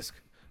get the disc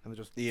and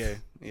just Yeah.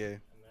 Yeah.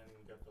 And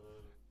then get the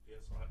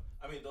PS5.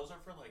 I mean, those are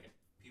for like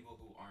people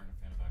who aren't a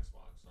fan of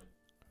Xbox. Like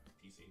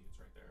PC, it's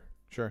right there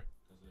sure.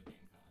 because of the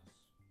Game Pass.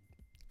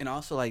 And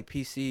also, like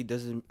PC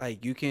doesn't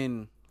like you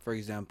can, for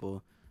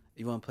example,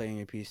 you want to play on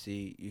your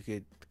PC, you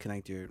could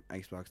connect your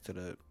Xbox to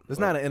the. It's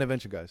not an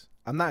intervention, guys.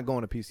 I'm not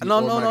going to PC. No,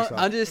 or no, no. Microsoft.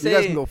 I'm just You guys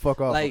saying. can go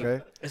fuck off, Like,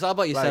 okay? it's all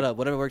about your Like- setup.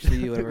 Whatever works for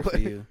you, whatever works for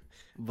you.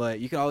 But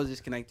you can always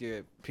just connect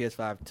your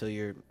PS5 to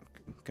your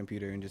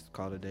computer and just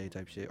call it a day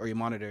type shit. Or your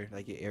monitor,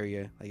 like your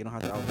area. Like, you don't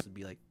have to always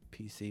be like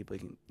PC, but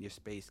your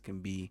space can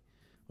be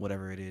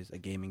whatever it is, a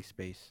gaming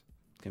space,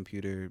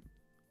 computer,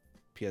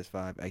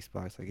 PS5,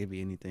 Xbox. Like, it could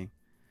be anything.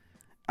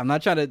 I'm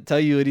not trying to tell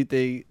you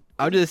anything.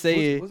 I'm just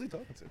saying. Who's he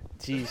talking to?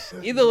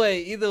 Jeez. Either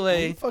way, Who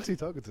the fuck's he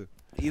talking to?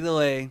 either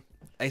way,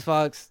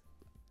 Xbox.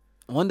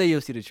 One day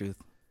you'll see the truth.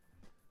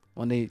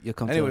 One day you'll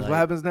come. Anyways, to the what light.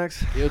 happens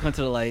next? You'll come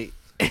to the light.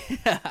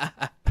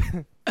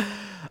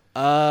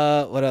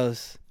 What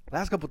else?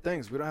 Last couple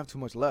things. We don't have too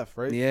much left,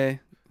 right? Yeah.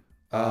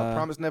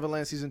 Promised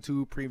Neverland season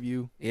 2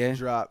 preview Yeah.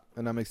 drop,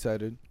 and I'm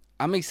excited.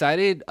 I'm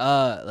excited.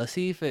 Let's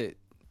see if it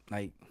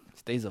like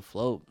stays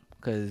afloat,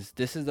 because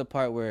this is the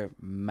part where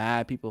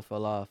mad people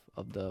fell off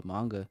of the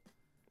manga.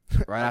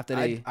 Right after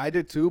they, I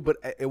did too, but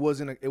it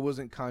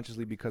wasn't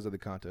consciously because of the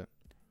content.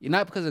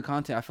 not because of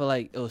content. I feel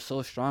like it was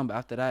so strong, but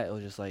after that, it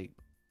was just like,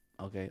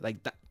 okay, like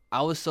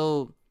I was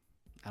so.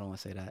 I don't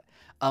want to say that.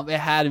 It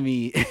had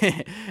me.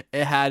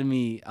 It had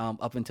me.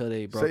 Up until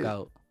they broke Say it.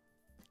 out.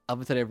 Up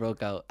until they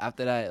broke out.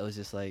 After that, it was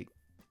just like,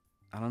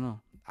 I don't know.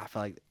 I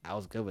felt like I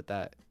was good with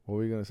that. What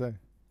were you gonna say?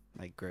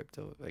 Like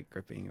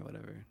gripping or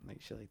whatever,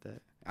 like shit like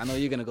that. I know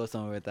you're gonna go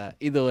somewhere with that.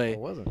 Either way, It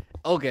wasn't.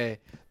 okay.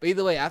 But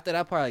either way, after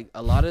that part, like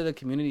a lot of the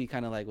community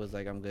kind of like was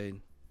like, I'm good.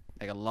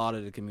 Like a lot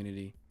of the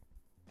community.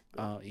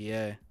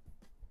 Yeah.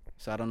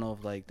 So I don't know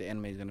if like the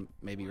anime is gonna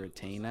maybe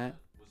retain that.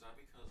 Was that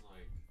because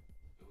like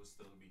it was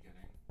still the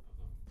beginning of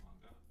the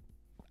manga?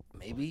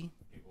 Maybe.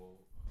 People,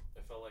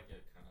 it felt like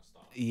it kind of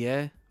stopped.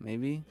 Yeah.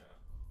 Maybe. Yeah.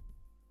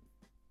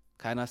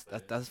 Kind of.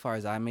 That's as far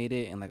as I made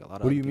it, and like a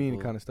lot of. What do you other mean it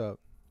people- kind of stopped?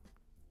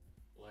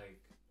 Like,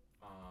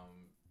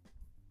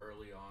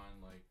 early on,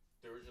 like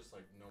there was just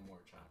like no more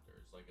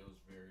chapters. Like it was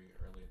very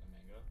early in the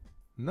manga.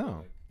 No.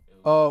 Like, it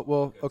was Oh, a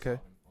well, good okay.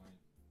 stopping point.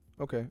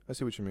 Okay, I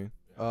see what you mean.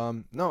 Yeah.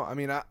 No, I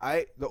mean,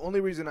 I the only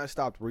reason I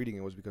stopped reading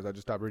it was because I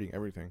just stopped reading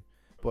everything,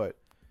 but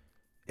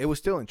it was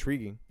still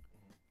intriguing,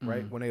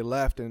 right? Mhm. When they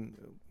left, and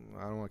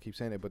I don't want to keep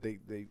saying it, but they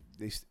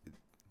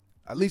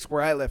at least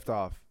where I left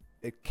off,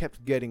 it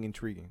kept getting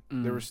intriguing.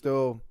 There Mhm. was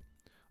still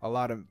a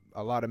lot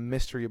of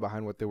mystery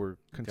behind what they were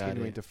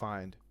continuing it. to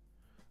find,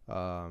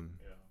 Yeah.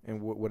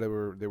 and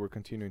whatever they were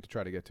continuing to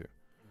try to get to.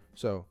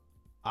 So,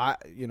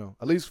 at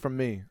least from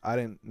me, I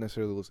didn't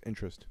necessarily lose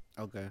interest.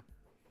 Okay.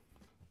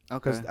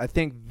 Because Okay. I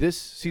think this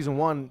season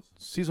one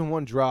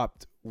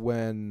dropped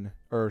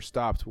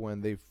stopped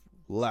when they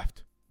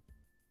left.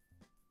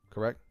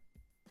 Correct?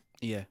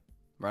 Yeah.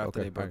 Right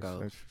after they broke nice.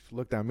 out. Nice.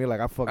 Looked at me like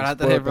I fucking Right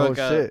after they spoiled the whole broke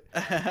out.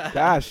 shit.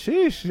 Gosh,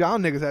 sheesh, y'all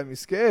niggas had me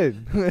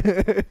scared.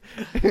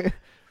 But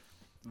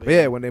But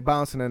yeah, when they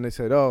bounced and then they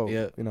said, "Oh,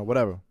 Yeah.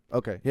 whatever."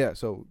 Okay, yeah.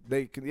 So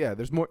they can,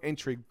 there's more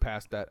intrigue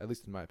past that, at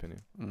least in my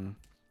opinion. Mm.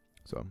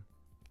 So,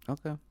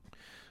 Okay.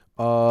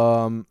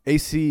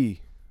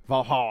 AC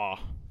Valhalla,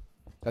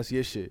 that's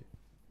your shit.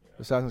 Yeah.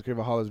 Assassin's Creed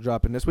Valhalla is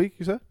dropping this week.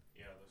 You said?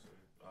 Yeah, this week.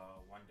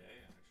 One day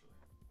actually.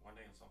 One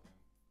day and something.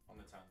 On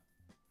the 10th.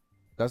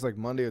 That's like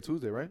Monday or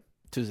Tuesday, right?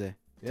 Tuesday.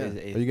 Yeah. Today's the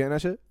Are 8th. you getting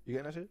that shit? You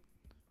getting that shit?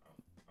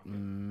 Okay.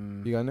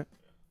 Mm, You getting it?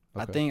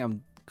 I Okay. think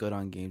I'm good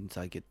on games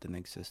until I get the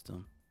next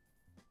system.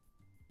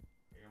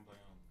 You're gonna play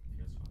on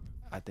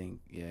PS5. I think,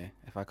 yeah.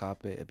 If I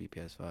cop it, it'd be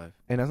PS5.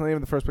 And that's not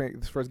even the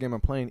first game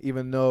I'm playing,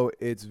 even though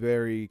it's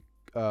very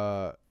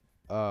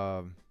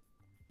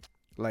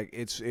like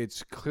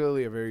it's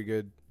clearly a very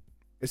good.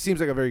 It seems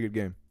like a very good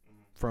game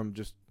Mhm. from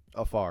just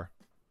afar.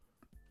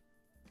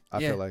 I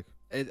Yeah. feel like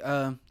It,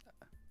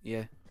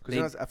 yeah.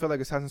 because I feel like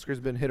Assassin's Creed's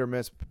been hit or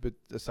miss, but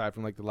aside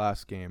from like the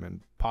last game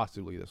and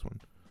possibly this one,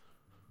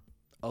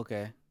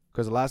 Okay.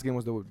 because the last game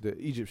was the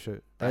Egypt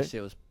shit, That right?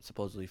 shit was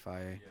supposedly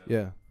fire.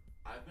 Yeah.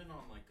 I've been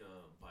on like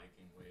a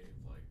Viking wave,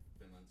 like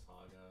Vinland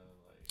Saga,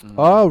 like Mm.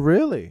 Oh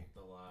really?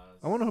 the last.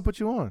 I wonder who put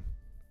you on.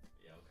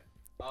 Yeah.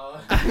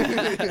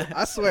 Okay.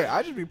 I swear,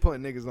 I just be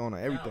putting niggas on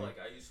everything. Yeah, like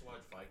I used to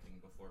watch Viking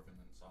before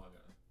Vinland Saga,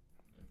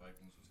 and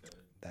Vikings was good.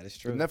 That is The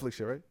true. Netflix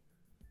shit, right?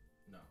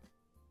 No,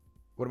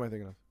 What am I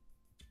thinking of?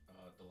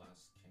 The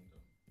Last Kingdom,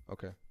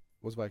 Okay,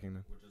 what's Viking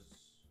then? which is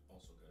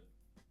also good.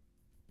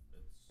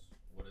 It's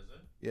what is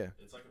it? Yeah.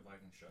 It's like a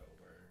Viking show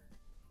where,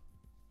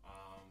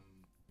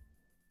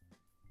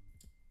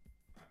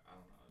 I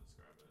don't know how to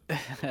describe it.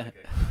 But, like, a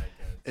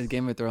guy It's gets,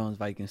 Game of Thrones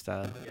Viking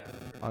style.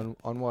 yeah,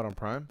 On what? On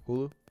Prime?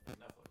 Hulu?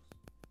 Netflix.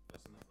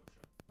 That's a Netflix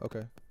show.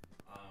 Okay.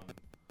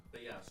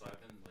 But yeah, so I've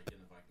been like in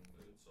the Viking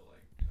mood, so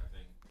like I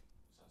think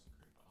Assassin's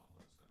Creed Valhalla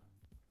is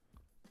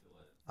gonna do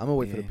it. I'm gonna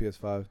wait for Yeah. the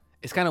PS5.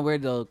 It's kind of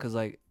weird though, cause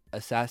like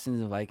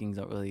Assassins and Vikings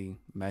don't really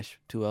mesh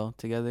too well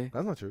together.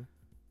 That's not true.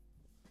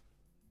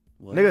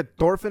 What? Nigga,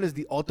 Thorfinn is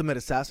the ultimate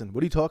assassin.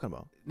 What are you talking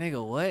about?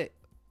 Nigga, what?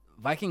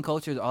 Viking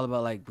culture is all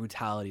about like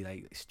brutality,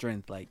 like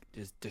strength, like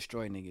just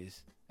destroy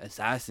niggas.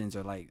 Assassins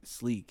are like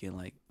sleek and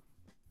like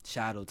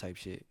shadow type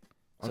shit.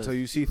 So Until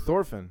you see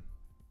Thorfinn.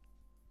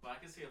 But I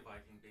can see a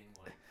Viking being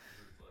like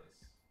ruthless.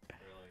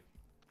 Or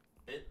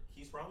like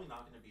he's probably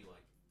not gonna be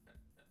like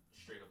a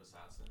straight up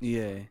assassin.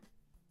 Yeah.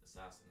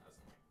 Assassin as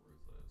in like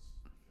ruthless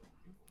killing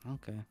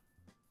people. Okay.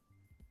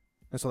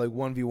 And so like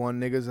 1v1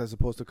 niggas as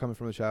opposed to coming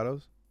from the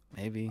shadows.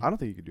 Maybe. I don't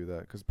think you could do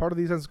that because part of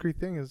the Assassin's Creed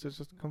thing is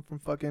just come from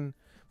fucking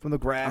from the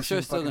grass. I'm sure and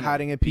it's still fucking gonna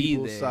hiding in be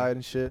people's there. side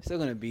and shit. It's still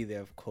gonna be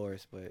there, of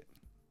course, but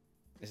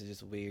this is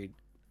just weird.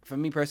 For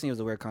me personally, it was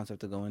a weird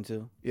concept to go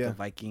into. Yeah. The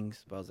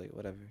Vikings, but I was like,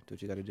 whatever, do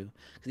what you got to do.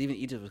 Because even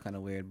Egypt was kind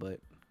of weird, but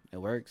it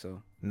worked.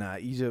 So Nah,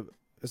 Egypt.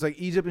 It's like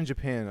Egypt and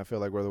Japan. I feel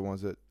like were the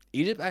ones that.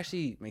 Egypt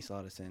actually makes a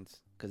lot of sense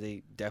because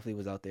they definitely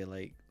was out there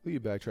like. Who you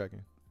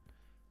backtracking?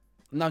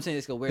 No, I'm saying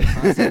it's a weird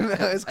concept.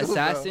 No, it's cool, bro.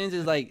 Assassins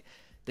is like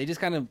they just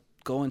kind of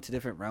go into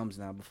different realms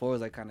now. Before it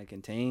was like kind of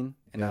contained,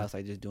 and Yeah. now it's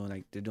like just doing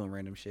like they're doing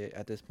random shit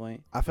at this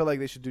point. I feel like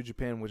they should do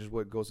Japan, which is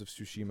what Ghost of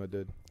Tsushima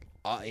did.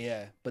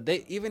 Yeah, but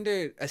they even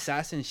their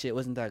assassin shit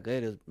wasn't that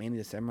good. It was mainly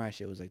the samurai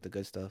shit was like the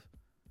good stuff.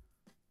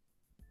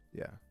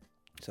 Yeah.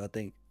 So I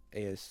think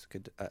AC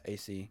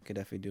could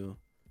definitely do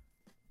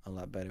a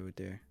lot better with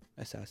their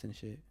assassin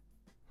shit.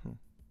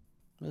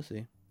 We'll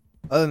see.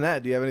 Other than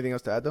that, do you have anything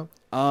else to add though?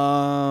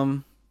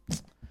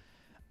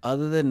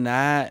 Other than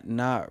that,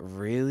 not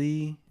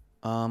really.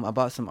 I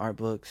bought some art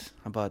books.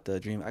 I bought the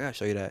Dream. I gotta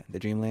show you the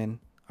Dreamland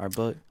art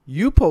book.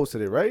 You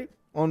posted it right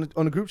on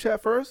the group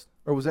chat first,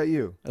 or was that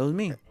you? It was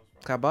me.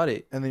 I bought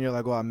it. And then you're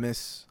like, "Oh, I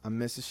miss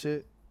this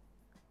shit."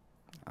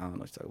 I don't know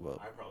what you're talking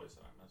about. I probably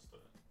said I missed it.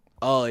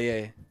 Oh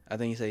yeah, I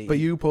think you say. But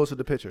you posted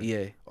the picture.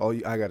 Yeah, Oh,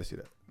 I gotta see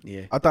that.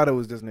 yeah. I thought it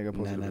was this nigga Nah,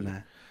 posted the nah,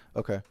 picture. nah.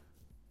 Okay.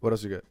 What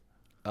else you got?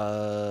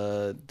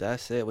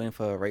 That's it. Waiting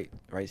for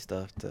right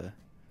stuff to.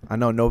 I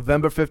know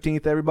November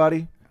 15th,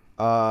 everybody.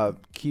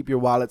 Keep your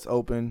wallets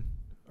open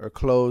or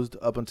closed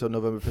up until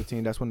November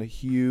 15th. That's when the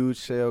huge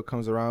sale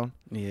comes around.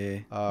 Yeah.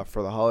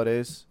 For the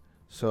holidays.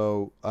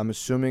 So I'm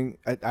assuming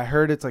I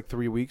heard it's like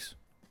 3 weeks.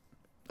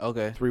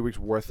 Okay. 3 weeks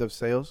worth of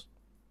sales.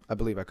 I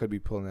believe I could be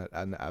pulling that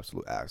at an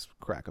absolute ass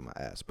crack of my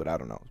ass, but I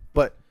don't know.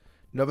 But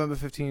November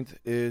 15th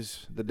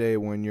is the day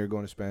when you're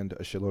going to spend a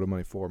shitload of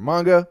money for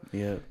manga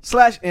Yeah.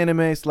 /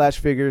 anime /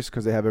 figures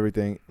because they have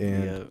everything.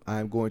 And Yeah.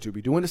 I'm going to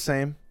be doing the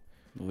same.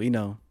 We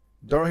know.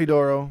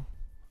 Dorohedoro.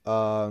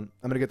 I'm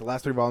going to get the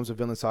last 3 volumes of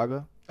Vinland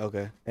Saga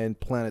Okay. and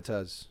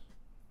Planetez,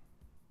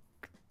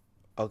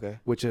 Okay.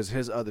 which is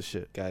his other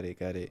shit, Got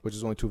it. which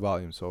is only 2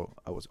 volumes. So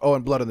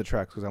and Blood on the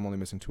Tracks because I'm only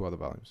missing 2 other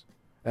volumes.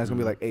 And it's going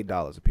to be like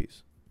 $8 a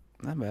piece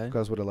Not bad.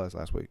 because that's what it was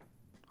last week.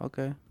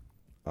 Okay.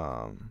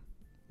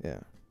 Yeah.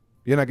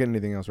 You're not getting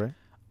anything else, right?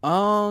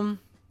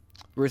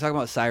 We were talking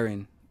about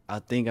Siren. I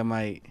think I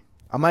might.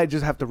 I might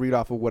just have to read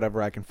off of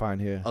whatever I can find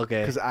here.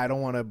 Okay. Because I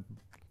don't want to,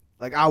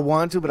 like, I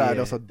want to, but I Yeah.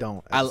 also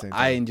don't. At the same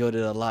I time. enjoyed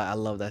it a lot. I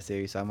love that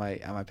series, so I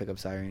might pick up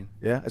Siren.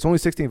 Yeah, it's only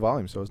 16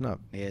 volumes, so it's not.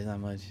 Yeah, it's not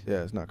much.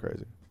 Yeah, it's not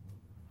crazy.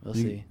 We'll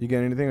you, see. You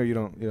get anything, or you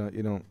don't? You don't.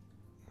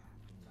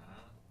 Nah,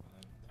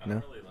 I No?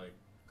 don't really like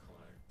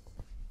collect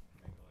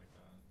manga like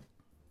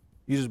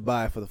that. You just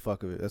buy it for the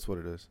fuck of it. That's what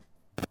it is.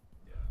 Yeah,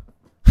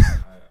 I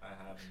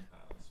have in the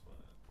past, but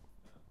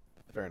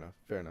yeah. Fair enough.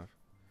 Fair enough.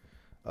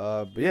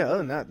 But yeah, other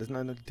than that, there's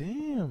not enough.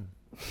 Damn.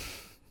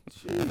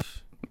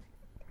 Sheesh.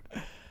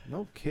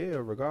 No care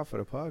or regard for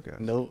the podcast.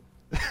 Nope.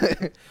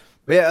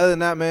 But yeah, other than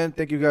that, man,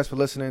 thank you guys for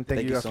listening.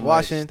 Thank you guys so for much.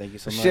 watching, Thank you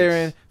so for much.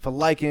 sharing, for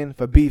liking,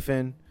 for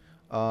beefing.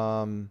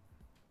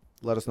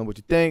 Let us know what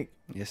you think.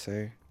 Yes,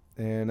 sir.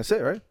 And that's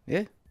it, right?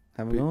 Yeah.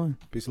 Have a Pe- good one.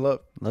 Peace and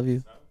love. Love you.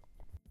 So-